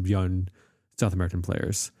signings from young South American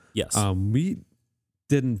players. Yes. We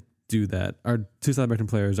didn't do that. Our two South American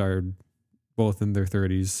players are both in their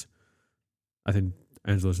 30s. I think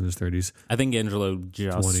Angelo's in his 30s. I think Angelo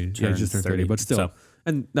just turned 30, but still. So.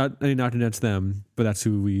 And not against them, but that's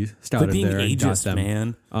who we scouted But being there and got ageist, them.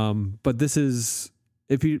 man. But this is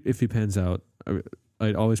if he pans out.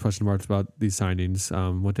 I always question marks about these signings.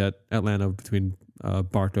 Looked at Atlanta between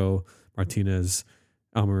Barco, Martinez,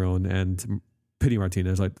 Almiron, and Pity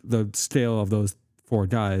Martinez. Like the scale of those four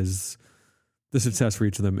guys, the success for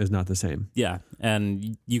each of them is not the same. Yeah,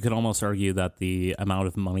 and you could almost argue that the amount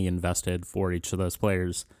of money invested for each of those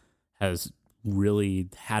players has really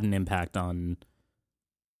had an impact on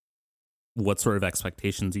what sort of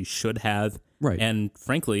expectations you should have, right? And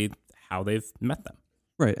frankly, how they've met them.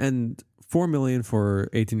 Right, and $4 million for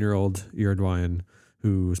 18-year-old Uruguayan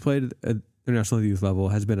who's played at international youth level,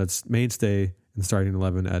 has been a mainstay in the starting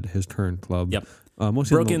 11 at his current club. Yep,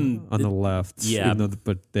 mostly broken on the left. Yeah,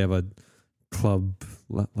 but they have a club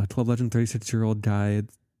legend, 36-year-old guy,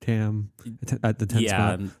 Tam, at the 10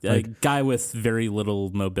 spot. Yeah, a guy with very little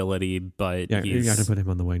mobility, but you got to put him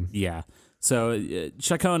on the wing. Yeah. So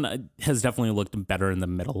Chacon has definitely looked better in the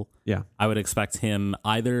middle. Yeah. I would expect him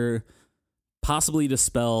either possibly to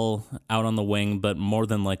spell out on the wing, but more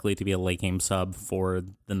than likely to be a late game sub for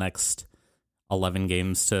the next 11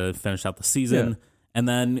 games to finish out the season. And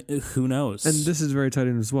then who knows? And this is very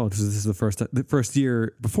exciting as well, because this is the first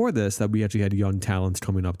year before this that we actually had young talents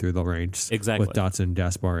coming up through the ranks. Exactly. With Dotson,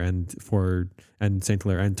 Gaspar, and St.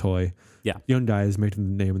 Clair and Toy. Yeah. Young guys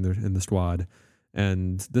making the name in the squad.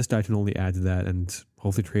 And this guy can only add to that and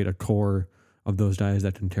hopefully create a core of those guys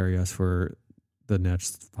that can carry us for the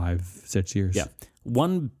next 5-6 years. Yeah.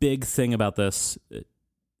 One big thing about this,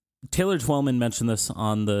 Taylor Twellman mentioned this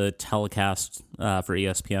on the telecast for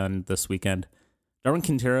ESPN this weekend. Darwin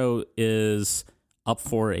Quintero is up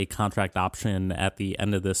for a contract option at the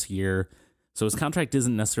end of this year, so his contract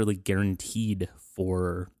isn't necessarily guaranteed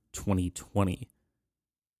for 2020.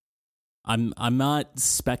 I'm not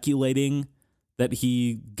speculating that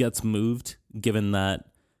he gets moved, given that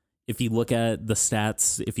if you look at the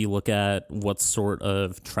stats, if you look at what sort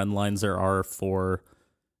of trend lines there are for,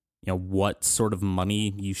 what sort of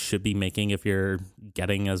money you should be making if you're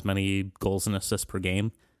getting as many goals and assists per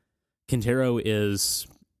game, Quintero is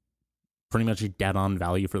pretty much dead on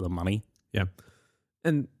value for the money. Yeah.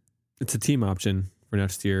 And it's a team option for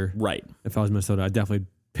next year. Right. If I was Minnesota, I'd definitely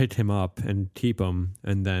pick him up and keep him.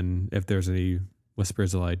 And then if there's any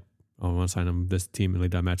whispers of like, oh, I want to sign him, this team in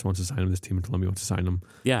League Match wants to sign him, this team in Columbia wants to sign him.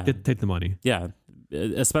 Yeah. Take the money. Yeah.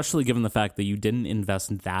 Especially given the fact that you didn't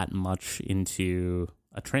invest that much into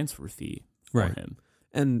a transfer fee for him.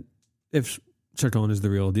 And if Chacon is the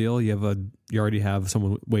real deal, you already have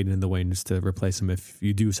someone waiting in the wings to replace him if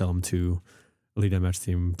you do sell him to a League Match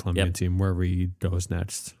team, Colombian team, wherever he goes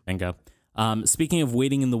next. Bingo. Speaking of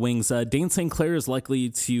waiting in the wings, Dane St. Clair is likely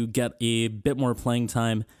to get a bit more playing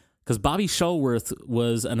time because Bobby Shellworth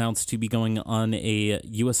was announced to be going on a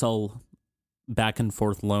USL back and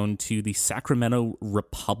forth loan to the Sacramento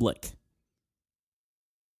Republic.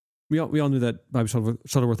 We all knew that Bobby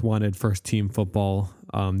Shuttleworth wanted first team football.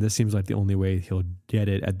 This seems like the only way he'll get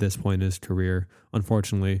it at this point in his career.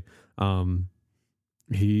 Unfortunately,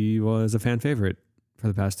 he was a fan favorite for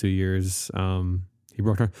the past 2 years. He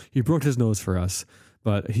broke his nose for us,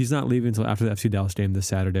 but he's not leaving until after the FC Dallas game this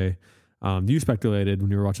Saturday. You speculated when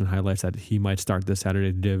you were watching highlights that he might start this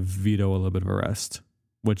Saturday to give Vito a little bit of a rest,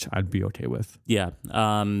 which I'd be okay with. Yeah.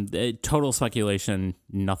 Total speculation,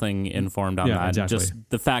 nothing informed on that. Exactly. Just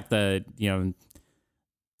the fact that,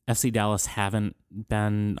 FC Dallas haven't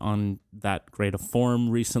been on that great of form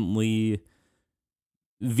recently.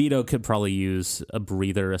 Vito could probably use a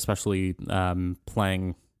breather, especially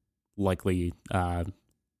playing likely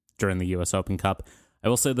during the U.S. Open Cup. I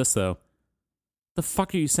will say this, though. The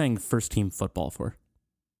fuck are you saying first team football for?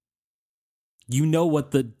 You know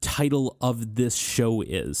what the title of this show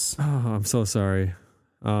is. Oh, I'm so sorry.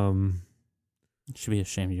 You should be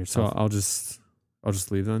ashamed of yourself. So I'll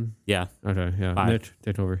just leave then. Yeah. Okay. Yeah. Bye. Nick,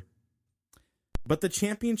 take over. But the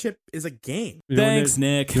championship is a game. You know what, Thanks,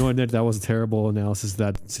 Nick. You know what, Nick? That was a terrible analysis of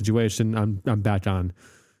that situation. I'm back on.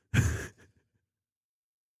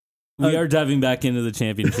 We are diving back into the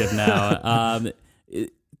championship now.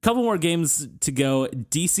 Couple more games to go.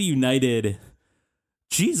 DC United.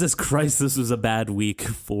 Jesus Christ, this was a bad week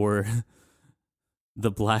for the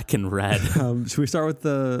black and red. Should we start with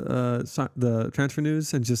the transfer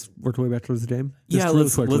news and just work our way back towards the game? Yeah,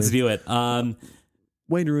 Just really let's do it.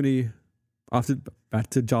 Wayne Rooney back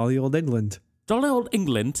to jolly old England. Jolly old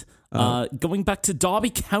England, going back to Derby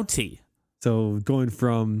County. So going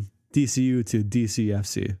from DCU to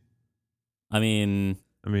DCFC. I mean,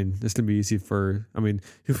 it's going to be easy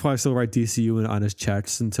he'll probably still write DCU on his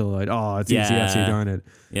checks until like, oh, it's DCFC, darn it.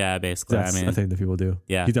 Yeah, basically. That's a thing that people do.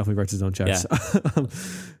 Yeah. He definitely writes his own checks. Yeah.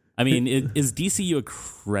 I mean, is DCU a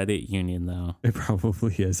credit union, though? It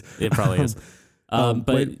probably is. It probably is.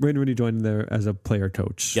 But Wayne Rooney joined there as a player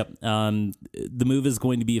coach. Yep. The move is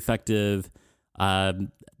going to be effective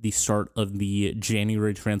the start of the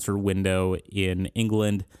January transfer window in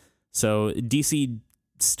England. So DC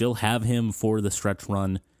still have him for the stretch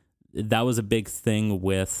run. That was a big thing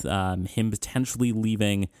with him potentially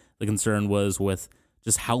leaving. The concern was with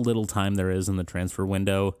just how little time there is in the transfer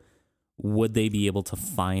window. Would they be able to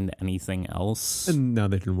find anything else? And now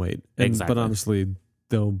they can wait. Exactly. But honestly,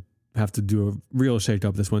 they'll have to do a real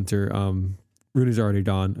shake-up this winter. Rooney's already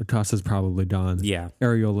gone. Acosta's probably gone. Yeah.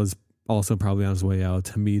 Ariola's also probably on his way out.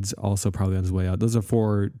 Hamid's also probably on his way out. Those are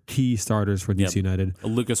 4 key starters for DC United.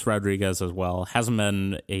 Lucas Rodriguez as well. Hasn't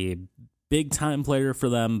been a big-time player for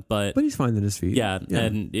them, but he's fine on his feet. Yeah.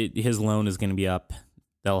 And his loan is going to be up.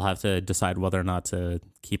 They'll have to decide whether or not to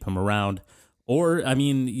keep him around. Or,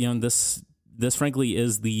 this frankly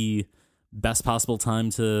is the best possible time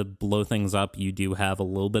to blow things up. You do have a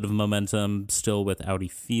little bit of momentum still with Audi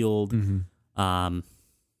Field. Mm-hmm.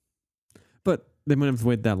 But they might have to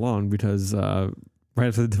wait that long because right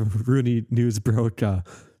after the Rooney news broke,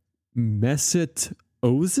 Mesut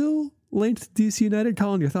Ozil linked to DC United.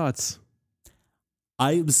 Colin, your thoughts?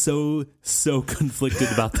 I am so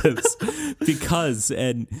conflicted about this because,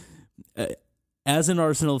 as an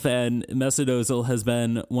Arsenal fan, Mesut Ozil has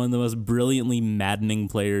been one of the most brilliantly maddening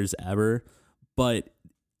players ever, but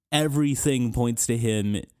everything points to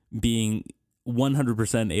him being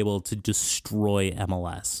 100% able to destroy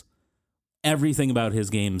MLS. Everything about his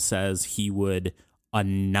game says he would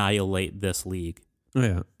annihilate this league. Oh,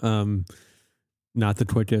 yeah. Not the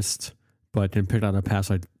quickest, but can pick out a pass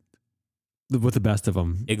like with the best of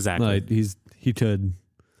them. Exactly. Like he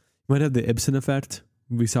might have the Ibsen effect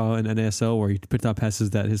we saw in NASL where he picked out passes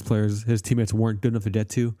that his teammates weren't good enough to get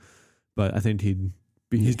to, but I think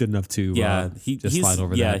he's good enough to just slide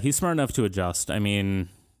over that. Yeah, he's smart enough to adjust. I mean,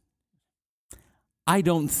 I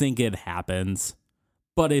don't think it happens,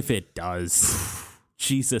 but if it does,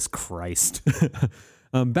 Jesus Christ.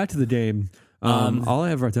 Back to the game. All I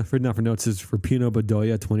have written down for notes is for Pino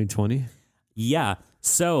Bedoya 2020. Yeah.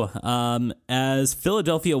 So, as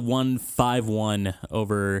Philadelphia won 5-1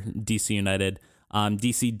 over DC United,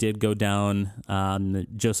 DC did go down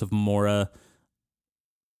Joseph Mora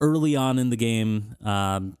early on in the game.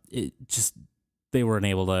 They weren't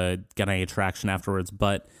able to get any traction afterwards.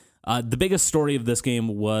 But the biggest story of this game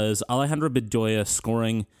was Alejandro Bedoya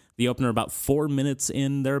scoring the opener about 4 minutes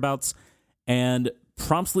in, thereabouts, and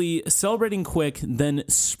promptly celebrating quick, then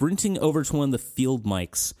sprinting over to one of the field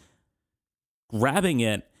mics, grabbing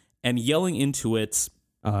it and yelling into it,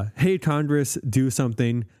 "Hey, Congress, do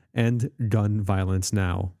something, end gun violence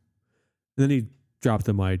now." And then he dropped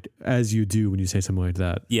the mic, as you do when you say something like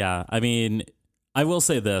that. Yeah, I mean, I will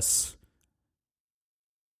say this.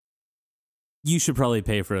 You should probably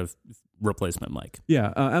pay for a replacement mic.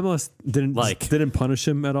 Yeah, MLS didn't punish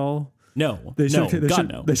him at all. No, They should no.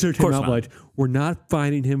 have came out like, we're not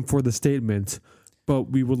fining him for the statement,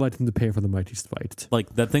 but we would like him to pay for the mic he spiked.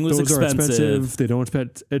 Like, that thing was Those are expensive. They don't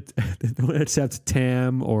expect it. They don't accept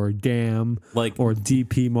TAM or GAM or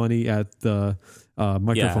DP money at the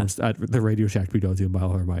microphones at the Radio Shack we go to and buy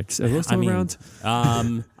all our mics. Are those still around?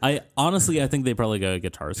 I think they probably got a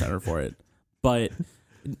Guitar Center for it, but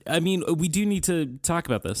I mean, we do need to talk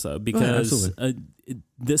about this though, because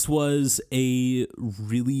this was a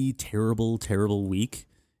really terrible week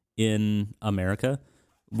in America.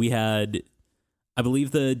 We had, I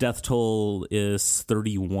believe the death toll is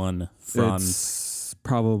 31 from. It's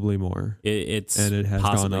probably more. It's and it has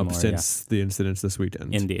gone up more, since the incidents this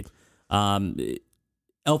weekend. Indeed.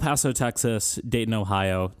 El Paso, Texas, Dayton,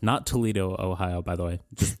 Ohio, not Toledo, Ohio, by the way.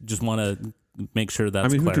 Just want to make sure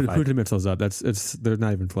that's clarified. Who admits those up? They're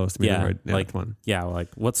not even close to me. Yeah, right? Yeah, like, come on. Yeah,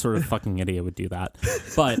 like what sort of fucking idiot would do that?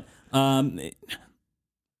 But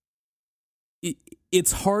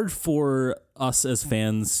it's hard for us as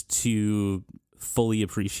fans to fully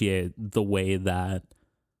appreciate the way that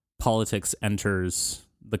politics enters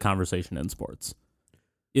the conversation in sports.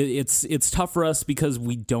 It's tough for us because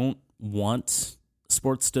we don't want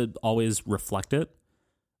sports to always reflect it,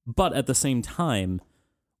 but at the same time,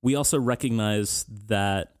 we also recognize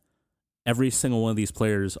that every single one of these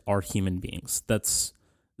players are human beings. That's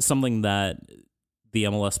something that the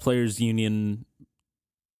MLS Players Union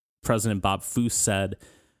President Bob Foose said.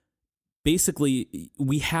 Basically,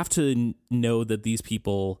 we have to know that these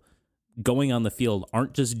people going on the field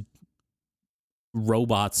aren't just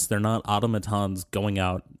robots. They're not automatons going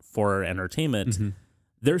out for entertainment. Mm-hmm.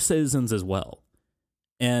 They're citizens as well.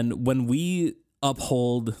 And when we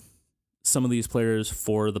uphold some of these players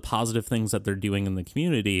for the positive things that they're doing in the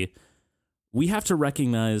community, we have to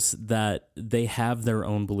recognize that they have their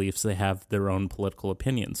own beliefs. They have their own political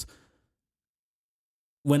opinions.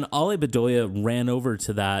 When Ale Bedoya ran over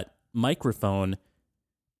to that microphone,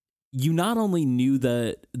 you not only knew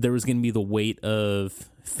that there was going to be the weight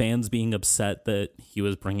of fans being upset that he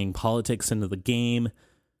was bringing politics into the game,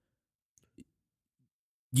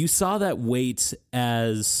 you saw that weight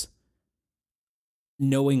as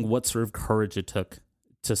knowing what sort of courage it took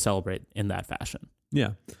to celebrate in that fashion.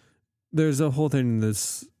 Yeah. There's a whole thing in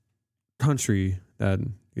this country that,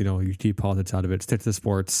 you keep politics out of it. Stick to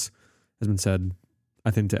sports has been said,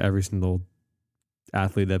 I think, to every single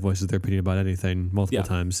athlete that voices their opinion about anything multiple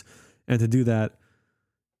times. And to do that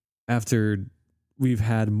after we've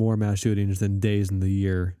had more mass shootings than days in the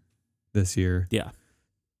year this year. Yeah.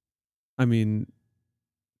 I mean,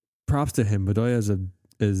 props to him. Bedoya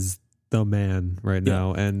is the man right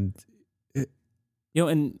now. And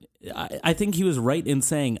and I think he was right in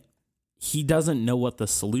saying he doesn't know what the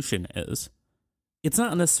solution is. It's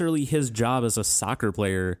not necessarily his job as a soccer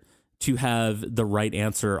player to have the right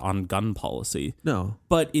answer on gun policy. No.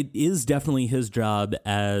 But it is definitely his job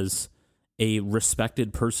as a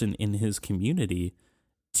respected person in his community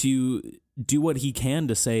to do what he can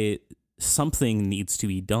to say something needs to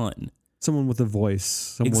be done. Someone with a voice,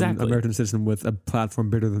 someone Exactly. American citizen with a platform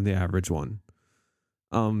bigger than the average one.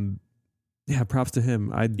 Yeah, props to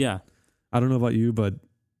him. I don't know about you, but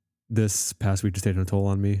this past week just taken a toll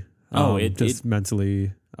on me. Just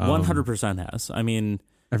mentally. 100% has. I mean,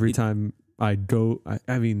 every time I go,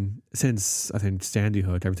 I mean, since I think Sandy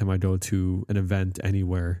Hook, every time I go to an event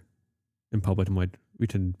anywhere in public, I'm like, we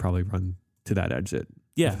can probably run to that exit.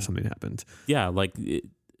 Yeah. If something happened. Yeah, like it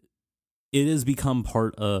has become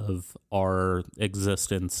part of our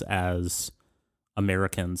existence as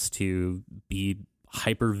Americans to be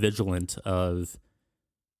hyper vigilant of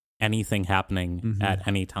anything happening at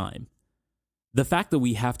any time. The fact that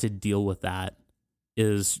we have to deal with that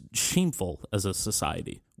is shameful as a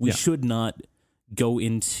society. We should not go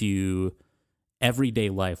into everyday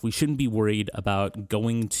life. We shouldn't be worried about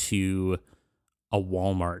going to a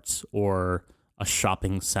Walmart or a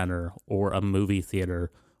shopping center or a movie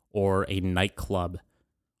theater or a nightclub.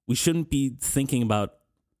 We shouldn't be thinking about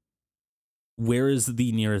where is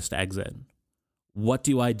the nearest exit? What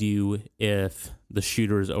do I do if the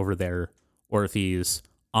shooter is over there or if he's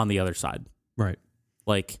on the other side? Right.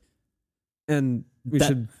 Like, and we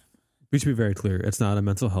should be very clear. It's not a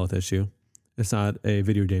mental health issue. It's not a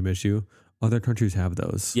video game issue. Other countries have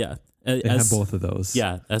those. yeah. They have both of those.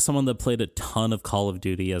 Yeah, as someone that played a ton of Call of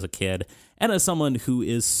Duty as a kid, and as someone who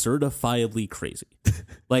is certifiably crazy,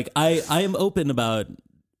 like I am open about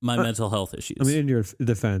my mental health issues. I mean, in your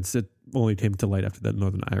defense, it only came to light after that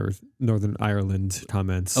Northern Ireland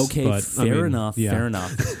comments. Okay, but, fair enough.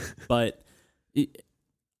 But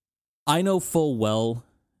I know full well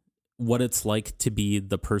what it's like to be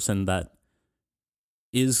the person that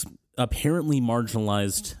is apparently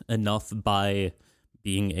marginalized enough by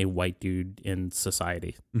being a white dude in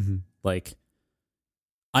society. Mm-hmm. Like,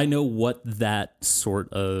 I know what that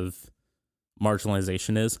sort of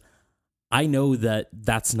marginalization is. I know that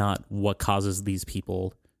that's not what causes these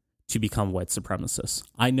people to become white supremacists.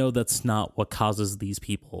 I know that's not what causes these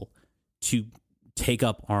people to take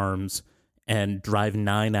up arms and drive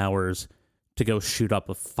 9 hours to go shoot up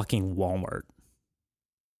a fucking Walmart.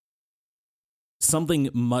 Something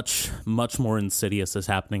much, much more insidious is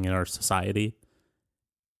happening in our society.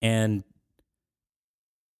 And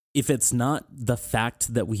if it's not the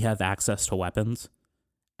fact that we have access to weapons,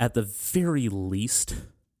 at the very least,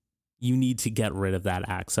 you need to get rid of that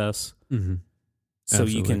access so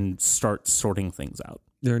you can start sorting things out.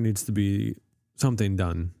 There needs to be something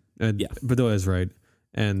done. And Bedoya is right.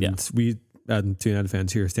 And we, two United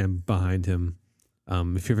fans here, stand behind him.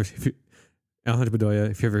 Alejandro Bedoya,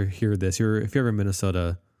 if you ever hear this, if you're ever in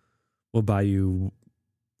Minnesota, we'll buy you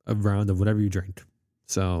a round of whatever you drink.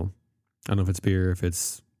 So I don't know if it's beer, if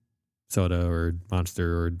it's soda or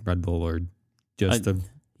Monster or Red Bull or just a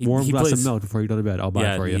warm glass of milk before you go to bed. I'll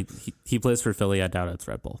buy it for you. He plays for Philly. I doubt it's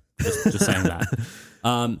Red Bull. Just saying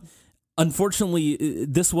that. Unfortunately,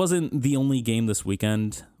 this wasn't the only game this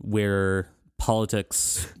weekend where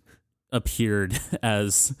politics appeared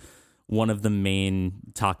as one of the main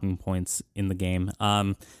talking points in the game.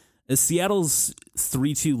 Seattle's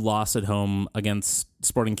 3-2 loss at home against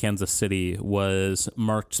Sporting Kansas City was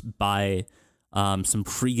marked by some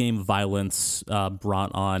pregame violence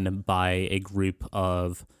brought on by a group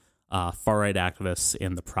of far-right activists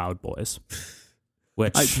in the Proud Boys.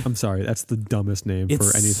 Which I'm sorry, that's the dumbest name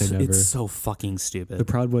for anything ever. It's so fucking stupid. The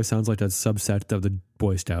Proud Boys sounds like that subset of the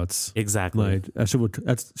Boy Scouts. Exactly. Like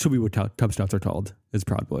that should be what Cub Scouts are called. Is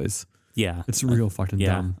Proud Boys. Yeah, it's real fucking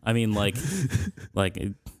dumb. I mean,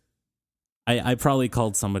 I probably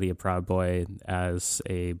called somebody a Proud Boy as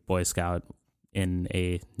a Boy Scout in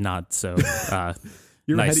a not so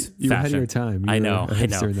you were nice you were ahead of fashion. your time. I know. In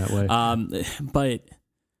that way. But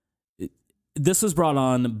this was brought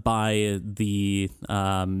on by the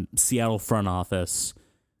Seattle front office,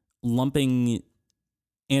 lumping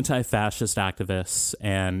anti-fascist activists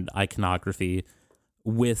and iconography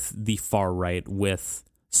with the far right, with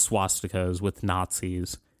swastikas, with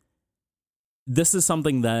Nazis. This is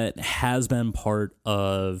something that has been part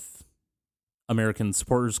of American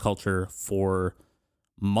supporters culture for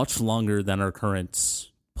much longer than our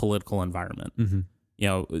current political environment. Mm-hmm. You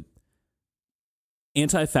know,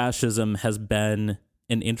 anti-fascism has been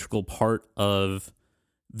an integral part of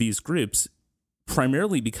these groups,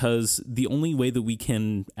 primarily because the only way that we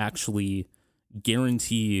can actually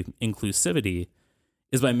guarantee inclusivity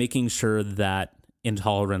is by making sure that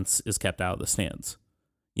intolerance is kept out of the stands.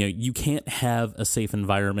 You know, you can't have a safe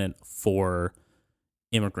environment for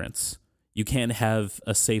immigrants. You can't have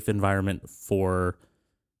a safe environment for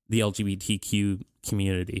the LGBTQ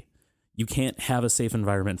community. you can't have a safe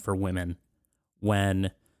environment for women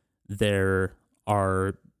when there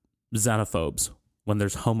are xenophobes, when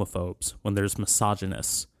there's homophobes, when there's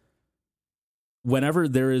misogynists. Whenever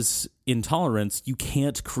there is intolerance, you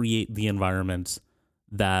can't create the environment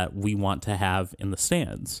that we want to have in the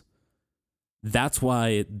stands. That's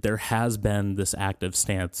why there has been this active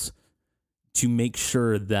stance to make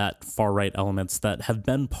sure that far-right elements that have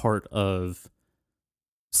been part of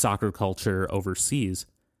soccer culture overseas,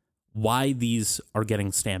 why these are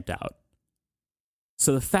getting stamped out.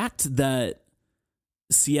 So the fact that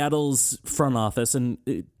Seattle's front office, and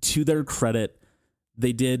to their credit,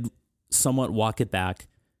 they did somewhat walk it back,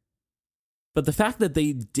 but the fact that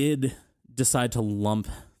they did decide to lump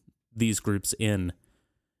these groups in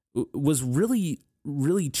was really,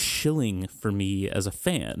 really chilling for me as a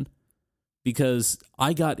fan, because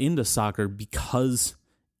I got into soccer because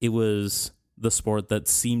it was the sport that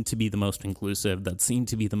seemed to be the most inclusive, that seemed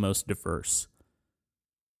to be the most diverse.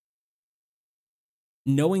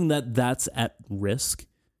 Knowing that that's at risk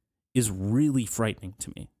is really frightening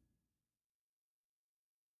to me.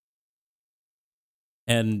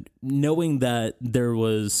 And knowing that there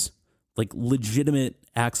was like legitimate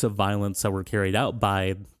acts of violence that were carried out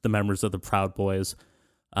by the members of the Proud Boys.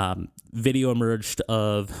 Video emerged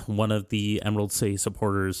of one of the Emerald City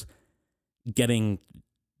supporters getting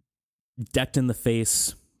decked in the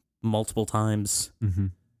face multiple times. Mm-hmm.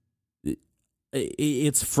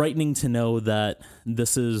 It's frightening to know that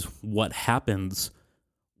this is what happens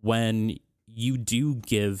when you do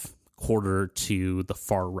give quarter to the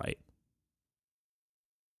far right.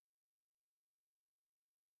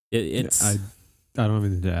 It's I don't have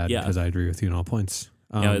anything to add Yeah. because I agree with you on all points.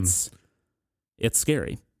 It's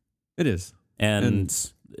scary. It is.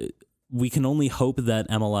 And we can only hope that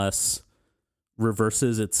MLS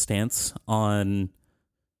reverses its stance on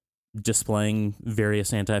displaying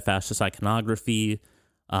various anti-fascist iconography.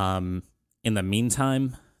 In the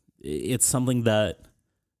meantime, it's something that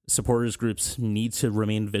supporters groups need to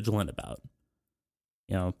remain vigilant about.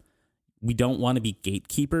 You know, we don't want to be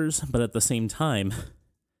gatekeepers, but at the same time,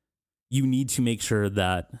 you need to make sure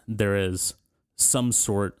that there is some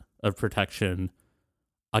sort of protection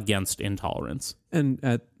against intolerance. And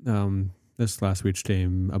at this last week's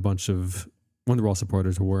game, a bunch of Wonderwall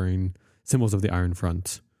supporters were wearing symbols of the Iron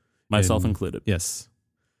Front. Myself included. Yes.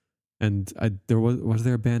 And there was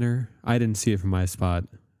there a banner? I didn't see it from my spot.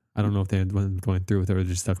 I don't know if they had one going through with it or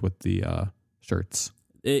just stuck with the shirts.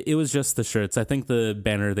 It was just the shirts. I think the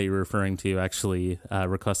banner that you're referring to actually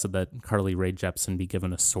requested that Carly Rae Jepsen be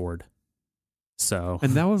given a sword. So,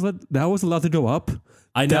 And that was allowed to go up.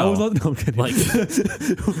 I That know. was allowed, no, I'm kidding. Like,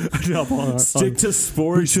 stick to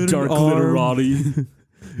sports, shouldn't dark arm- literati.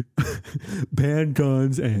 ban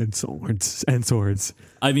guns and swords.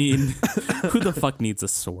 I mean, who the fuck needs a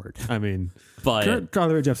sword? I mean, But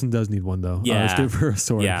Carly Rae Jepsen does need one though. Yeah. Let's give her a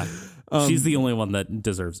sword. yeah, she's the only one that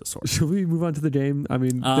deserves a sword. Should we move on to the game? I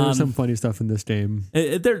mean, there was some funny stuff in this game.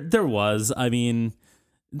 There was. I mean,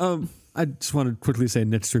 I just want to quickly say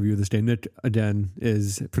Nick's review of this game. Nick, again,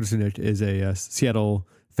 producer Nick is a Seattle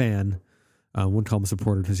fan. Wouldn't call him a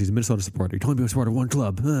supporter because he's a Minnesota supporter. He told me he was a supporter of one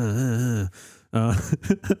club.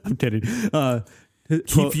 I'm kidding.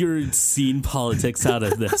 keep your scene politics out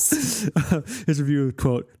of this. His review,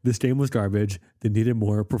 quote, "This game was garbage. They needed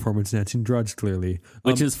more performance-enhancing drugs, clearly."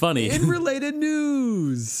 Which is funny. In related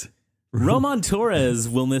news, Roman Torres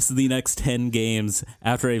will miss the next 10 games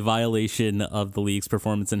after a violation of the league's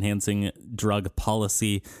performance-enhancing drug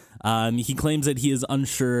policy. He claims that he is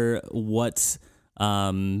unsure what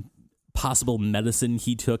possible medicine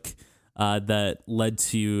he took that led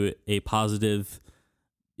to a positive.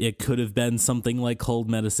 It could have been something like cold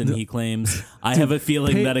medicine, he claims. I have a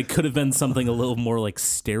feeling that it could have been something a little more like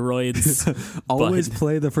steroids. always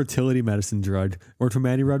play the fertility medicine drug. Worked for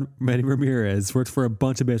Manny Ramirez. Worked for a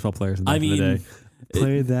bunch of baseball players in the day.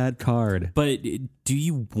 Play that card. But do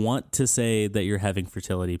you want to say that you're having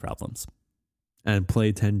fertility problems? And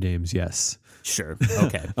play 10 games, yes. Sure.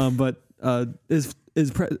 Okay. But his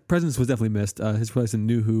presence was definitely missed. His replacement,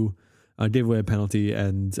 Nuhu, gave away a penalty,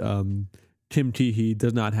 and Tim Teehee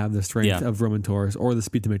does not have the strength of Roman Torres or the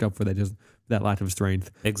speed to make up for that lack of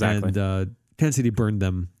strength. Exactly. And Kansas City burned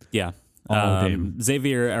them. Yeah. All game.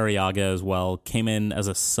 Xavier Arriaga as well came in as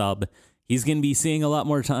a sub. He's going to be seeing a lot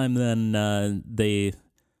more time than they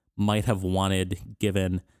might have wanted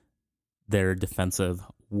given their defensive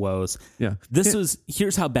woes. Yeah.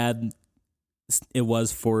 Here's how bad it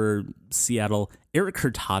was for Seattle. Eric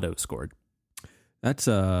Hurtado scored. That's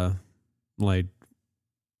like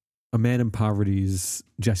a man in poverty's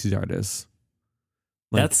Jesse Zardes.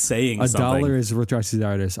 That's saying something. $1 is worth Jesse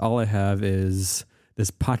Zardes. All I have is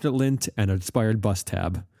this pocket lint and an expired bus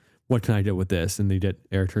tab. What can I do with this? And they did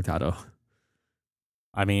Eric Hurtado.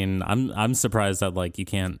 I mean, I'm surprised that like you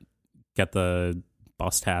can't get the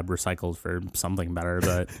bus tab recycled for something better,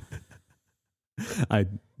 but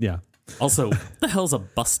Also, what the hell's a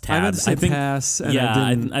bus tab? I meant to say pass.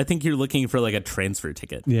 And I think you're looking for like a transfer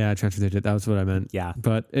ticket. Yeah, transfer ticket. That was what I meant. Yeah.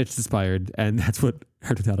 But it's expired, and that's what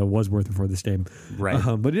Hurtado was worth before this game. Right.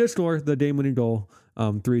 But he did score the game-winning goal,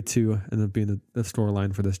 3-2, ended up being the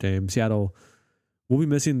scoreline for this game. Seattle will be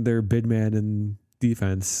missing their big man in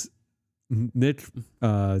defense. Nick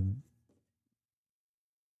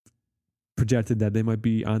projected that they might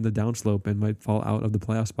be on the downslope and might fall out of the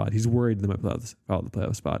playoff spot. He's worried they might fall out of the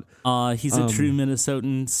playoff spot. He's a true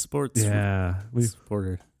Minnesotan sports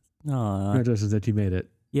supporter. Congratulations that he made it.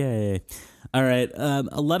 Yay. All right.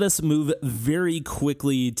 Let us move very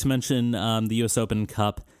quickly to mention the U.S. Open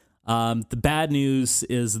Cup. The bad news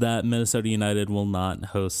is that Minnesota United will not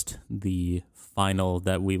host the final,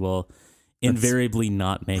 that we will invariably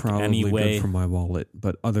not make Probably anyway. Good for my wallet,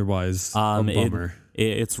 but otherwise a bummer.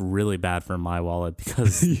 It's really bad for my wallet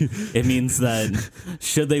because it means that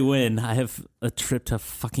should they win, I have a trip to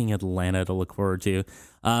fucking Atlanta to look forward to.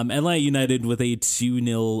 Atlanta United with a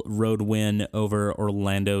 2-0 road win over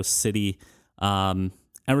Orlando City. Emerson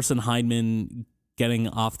Hyndman getting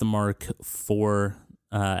off the mark for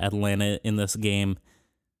Atlanta in this game.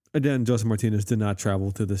 Again, Joseph Martinez did not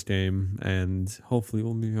travel to this game, and hopefully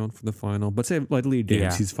will be on for the final. But say like lead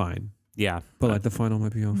games, he's fine. Yeah, but like the final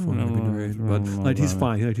might be on for him. But like he's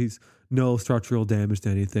fine. Like he's no structural damage to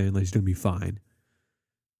anything. Like he's gonna be fine.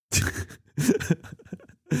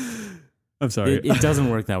 I'm sorry. It doesn't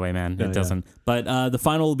work that way, man. It doesn't. But the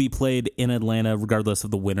final will be played in Atlanta, regardless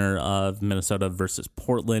of the winner of Minnesota versus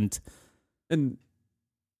Portland. And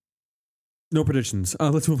no predictions.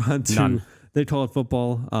 Let's move on to None. They call it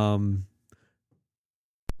football.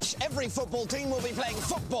 Every football team will be playing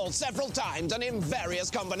football several times and in various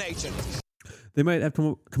combinations. They might have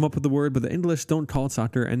to come up with the word, but the English don't call it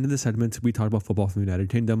soccer. And in this segment, we talk about football from the United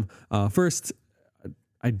Kingdom. First,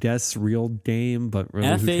 I guess real game, but really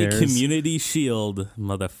who FA cares? Community Shield,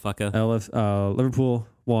 motherfucker. Liverpool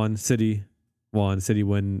won. City won. City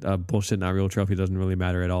win. Bullshit, not real trophy doesn't really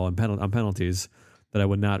matter at all on penalties that I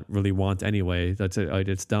would not really want anyway. That's it.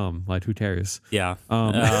 It's dumb. Like, who cares? Yeah.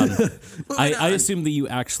 I assume that you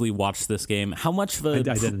actually watched this game. How much of a... I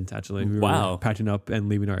didn't, actually. We Wow. were patching up and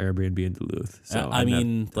leaving our Airbnb in Duluth. So I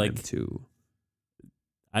mean, like...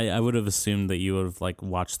 I I would have assumed that you would have, like,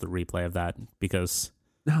 watched the replay of that because...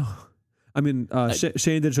 No. I mean,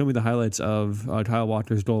 Shane did show me the highlights of Kyle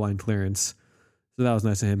Walker's goal line clearance. So that was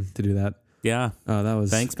nice of him to do that. Yeah. That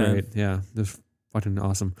was Thanks, great. man. Yeah. It was fucking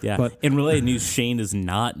awesome. Yeah. But in related news, Shane is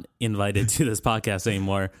not invited to this podcast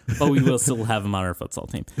anymore, but we will still have him on our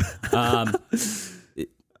futsal team.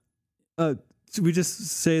 should we just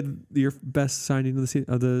say your best signing of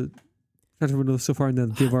the transfer window so far, and then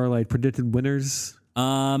give our like predicted winners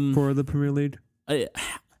for the Premier League?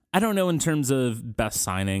 I don't know in terms of best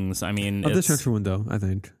signings. I mean, Of this transfer window, I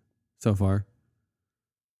think, so far.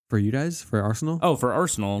 For you guys? For Arsenal? Oh, for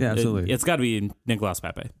Arsenal, Yeah, absolutely. It's got to be Nicolas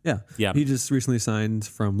Pepe. Yeah. Yeah. He just recently signed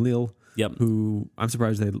from Lille, Yep. who I'm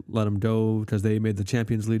surprised they let him go because they made the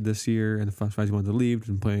Champions League this year, and the first he wanted to leave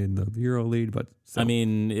and play in the Euro League. But still. I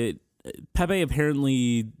mean, Pepe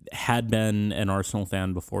apparently had been an Arsenal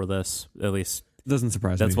fan before this. At least doesn't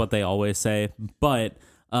surprise me. that's what they always say. But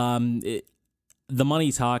the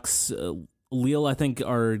money talks. Lille, I think,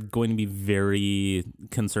 are going to be very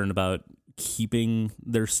concerned about keeping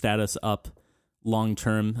their status up long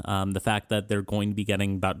term. The fact that they're going to be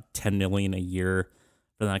getting about $10 million a year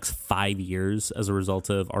for the next 5 years as a result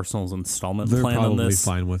of Arsenal's installment They're plan on this.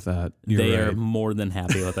 probably fine with that. They You're are right. more than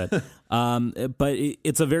happy with it. But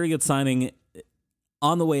it's a very good signing.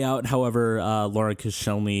 On the way out, however, Laura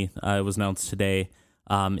Koscielny, was announced today,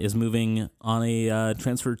 is moving on a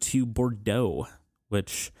transfer to Bordeaux,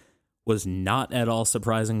 which was not at all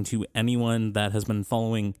surprising to anyone that has been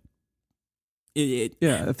following it.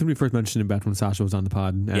 Yeah, I think we first mentioned it back when Sasha was on the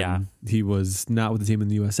pod. And Yeah. he was not with the team in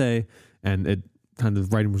the USA, and it kind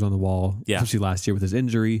of writing was on the wall, Yeah. especially last year with his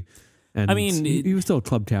injury. And I mean, he was still a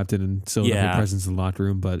club captain and still had a presence in the locker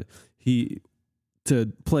room, but to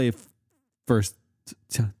play first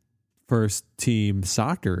team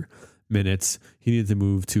soccer minutes, he needed to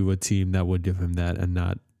move to a team that would give him that and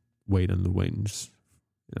not wait on the wings,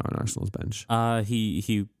 on Arsenal's bench.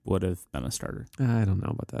 He would have been a starter. I don't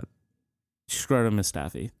know about that. Scrotum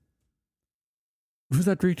Mustafi. Who's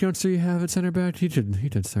that Greek youngster you have at center back? He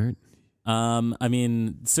did start. I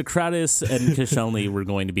mean, Socrates and Koscielny were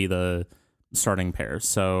going to be the starting pair.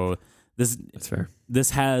 So That's fair. this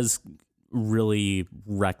has really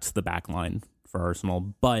wrecked the back line for Arsenal.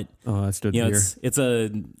 But Oh, that's good you to know,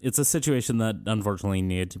 hear. it's a situation that unfortunately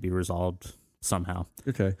needed to be resolved somehow.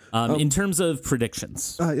 Okay. In terms of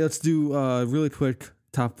predictions, Let's do really quick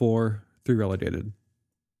top 4, 3 relegated.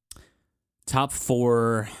 top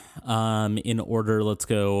 4 in order. Let's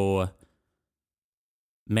go.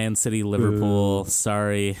 Man City, Liverpool.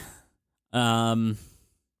 Sorry. I'm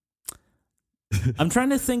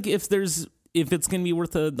trying to think if it's going to be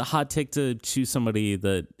worth the hot take to choose somebody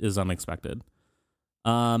that is unexpected.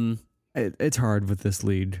 It's hard with this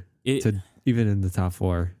lead It- to even in the top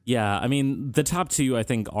 4. Yeah, I mean, the top 2, I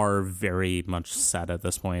think, are very much set at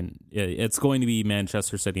this point. It's going to be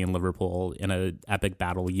Manchester City and Liverpool in an epic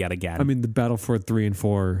battle yet again. I mean, the battle for 3 and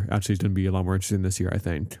 4 actually is going to be a lot more interesting this year, I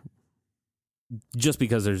think. just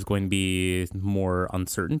because there's going to be more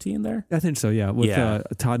uncertainty in there. I think so, yeah. With Yeah.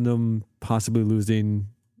 Tottenham possibly losing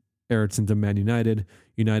Eriksen to Man United.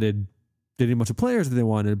 United didn't much of players that they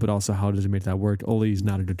wanted, but also how does it make that work? Ole's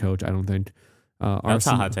not a good coach, I don't think. That's a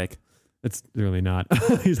Arsenal, hot take. It's really not.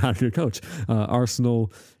 He's not a good coach.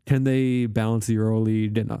 Arsenal, can they balance the Euro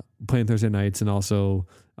lead and playing Thursday nights and also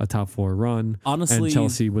a top 4 run? Honestly, And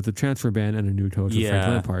Chelsea with the transfer ban and a new coach with Frank Yeah.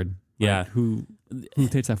 Lampard. Yeah. Who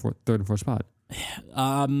takes that third and fourth spot?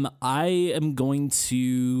 I am going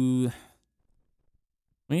to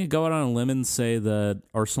go out on a limb and say that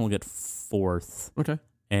Arsenal get 4th Okay.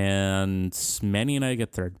 and Man United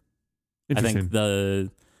get 3rd. I Interesting. think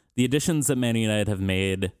the additions that Man United have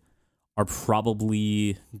made are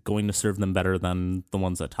probably going to serve them better than the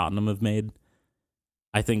ones that Tottenham have made.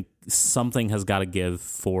 I think something has got to give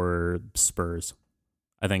for Spurs.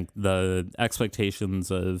 I think the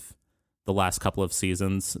expectations of the last couple of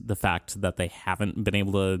seasons, the fact that they haven't been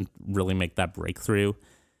able to really make that breakthrough,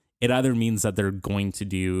 it either means that they're going to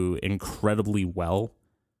do incredibly well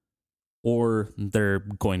or they're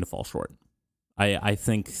going to fall short. I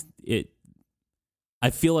think I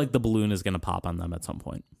feel like the balloon is going to pop on them at some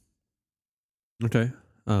point. Okay.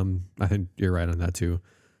 I think you're right on that too.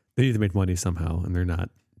 They need to make money somehow, and they're not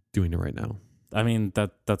doing it right now. I mean,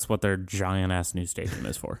 that's what their giant ass new stadium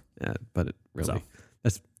is for. Yeah, but it really, So.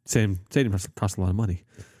 that's stadium costs a lot of money.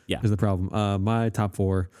 Yeah. Is the problem. My top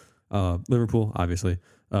 4, Liverpool, obviously,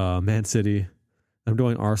 Man City. I'm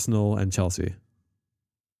doing Arsenal and Chelsea.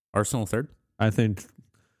 Arsenal 3rd? I think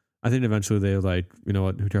eventually they you know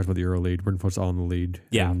what? Who cares about the Euro lead? We're gonna put us all in the lead.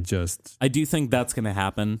 Yeah. And just, I do think that's going to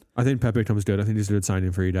happen. I think Pepe comes good. I think he's a good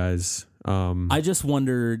signing for you guys. I just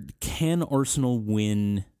wondered, can Arsenal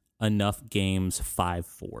win enough games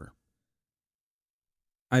 5-4?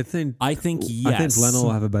 I think I think yes. I think Leno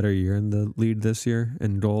will have a better year in the lead this year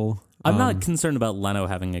in goal. I'm not concerned about Leno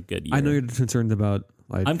having a good year. I know you're concerned about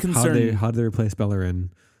I'm concerned. how do they replace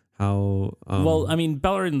Bellerin? How Well, I mean,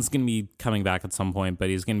 Bellerin's going to be coming back at some point, but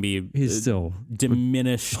he's going to be he's still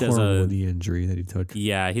diminished as horrible a with the injury that he took.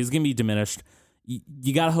 Yeah, he's going to be diminished.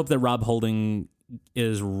 You got to hope that Rob Holding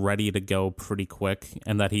is ready to go pretty quick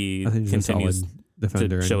and that he I think he's continues a solid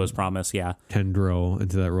defender to show and his promise. Yeah, can grow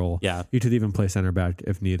into that role. yeah, He could even play center back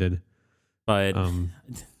if needed. but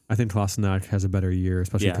I think Kolasinac has a better year,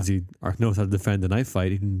 especially Yeah. because he knows how to defend a knife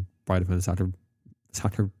fight. He can probably defend a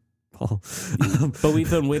soccer ball. but we've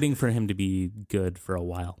been waiting for him to be good for a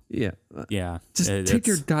while. Yeah. Yeah, Just take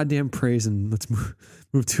your goddamn praise and let's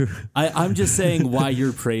move to. I'm just saying why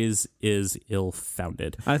your praise is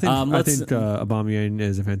ill-founded. I think let's- Aubameyang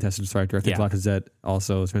is a fantastic striker. I think Yeah. Lacazette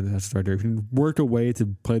also is a fantastic striker. If you can work a way to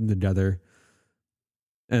play them together,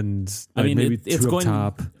 and I mean, maybe it's two going.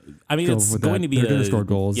 up top. I mean, go it's with going that. to be They're a going to score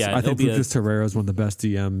goals. Yeah, I it'll think be Lucas Torreira is one of the best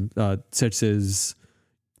DM.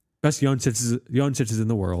 Best young Sitches in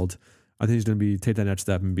the world. I think he's going to take that next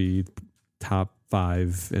step and be top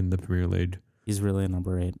 5 in the Premier League. He's really a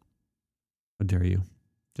number 8. How dare you?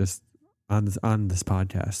 Just on this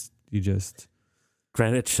podcast, you just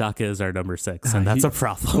Granit Xhaka is our number 6, and that's a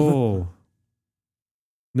problem. oh.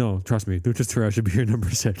 No, trust me. Lucas Torreira should be your number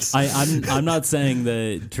 6. I'm not saying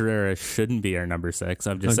that Torreira shouldn't be our number 6.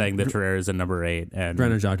 I'm just saying that Torreira is a number 8. And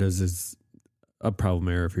Granit Xhaka is a problem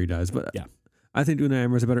area for you guys, but Yeah. I think Unai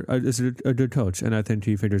Emery is a good coach, and I think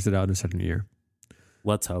he figures it out in his second year.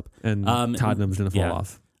 let's hope. And Tottenham's going to fall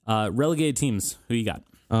off. Relegated teams. Who you got?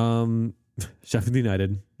 Sheffield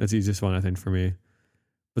United. That's the easiest one, I think, for me.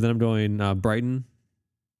 But then I'm going Brighton,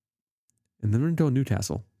 and then I'm going to go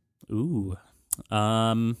Newcastle. Ooh.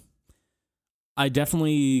 I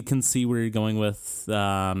definitely can see where you're going with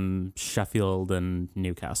Sheffield and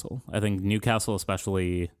Newcastle. I think Newcastle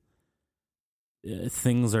especially,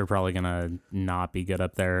 things are probably going to not be good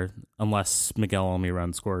up there unless Miguel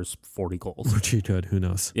Almiron scores 40 goals. Which he could. Who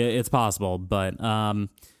knows? Yeah, it's possible, but I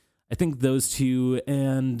think those two,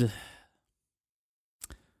 and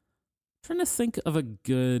trying to think of a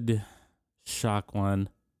good shock one.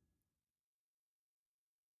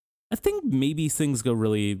 I think maybe things go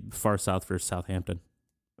really far south for Southampton.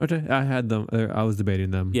 Okay, I had them. I was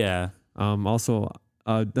debating them. Yeah. Also,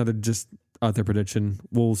 another just out there prediction: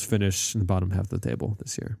 Wolves finish in the bottom half of the table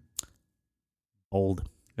this year. Old.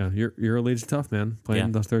 Yeah, your league's tough, man.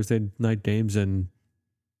 Playing those Thursday night games in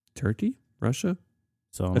Turkey, Russia,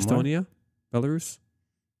 Estonia, Belarus,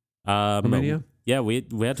 Romania. Yeah, we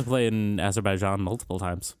had to play in Azerbaijan multiple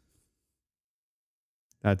times.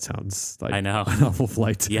 That sounds like I know. an awful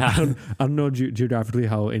flight. Yeah. I don't know geographically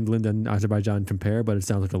how England and Azerbaijan compare, but it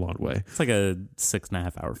sounds like a long way. It's like a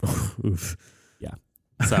 6.5 hour flight. Oof. Yeah.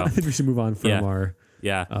 I So think we should move on from our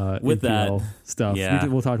with EPL that stuff. yeah.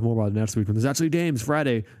 We'll talk more about it next week when there's actually games.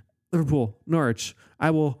 Friday, Liverpool, Norwich.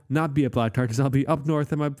 I will not be at Blacktar because I'll be up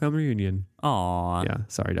north at my family reunion. Aw. Yeah,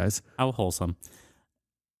 sorry guys. How wholesome.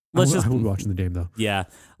 I will be watching the game though. Yeah,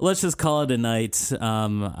 let's just call it a night.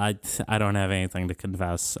 I don't have anything to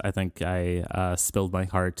confess. I think I spilled my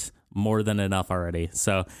heart more than enough already.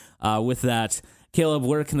 So with that, Caleb,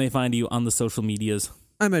 where can they find you on the social medias?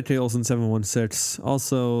 I'm at Olsen716.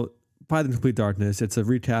 Also, By the Complete Darkness. It's a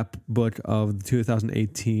recap book of the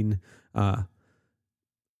 2018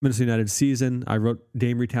 Minnesota United season. I wrote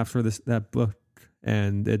game recaps for that book,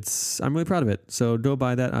 and I'm really proud of it. So go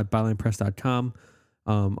buy that at bylinepress.com.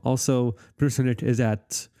 Also, producer Nick is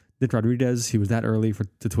at Nick Rodriguez. He was that early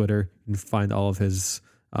to Twitter. You can find all of his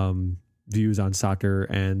views on soccer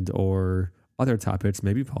and or other topics,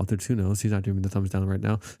 maybe politics. Who knows? He's not giving me the thumbs down right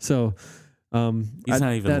now. So he's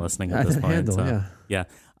not even listening at this point. Handle, so. Yeah.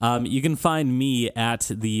 You can find me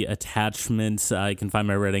at The Attachment. You can find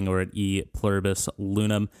my writing or at E Pluribus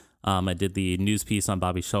Lunam. I did the news piece on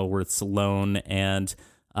Bobby Shuttleworth's loan, and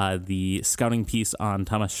the scouting piece on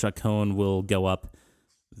Thomas Chacon will go up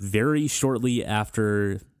very shortly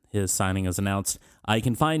after his signing is announced. You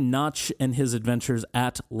can find Notch and his adventures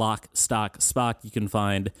at Lock, Stock, Spock. You can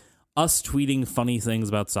find us tweeting funny things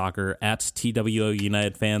about soccer at TWO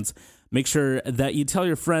United Fans. Make sure that you tell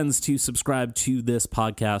your friends to subscribe to this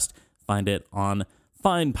podcast. Find it on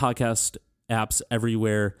fine podcast apps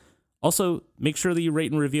everywhere. Also, make sure that you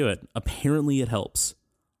rate and review it. Apparently, it helps.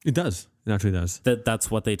 It does. It actually does. That's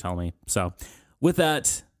what they tell me. So, with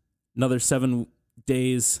that, another 7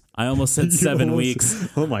 days. I almost said 7 weeks.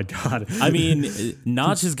 Oh my God. I mean,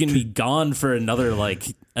 Notch is going to be gone for another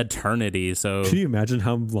eternity. So can you imagine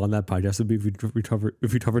how long that podcast would be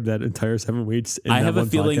if we covered that entire 7 weeks? I have a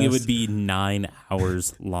feeling it would be 9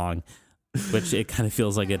 hours long, which it kind of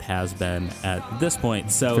feels like it has been at this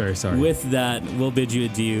point. So very sorry. With that, we'll bid you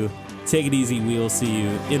adieu. Take it easy. We will see you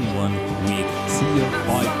in 1 week. See ya.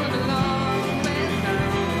 Bye.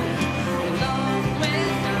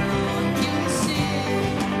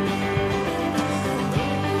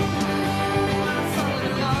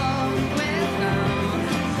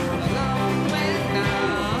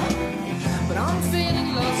 But I'm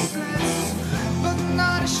feeling lost, but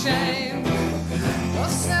not ashamed.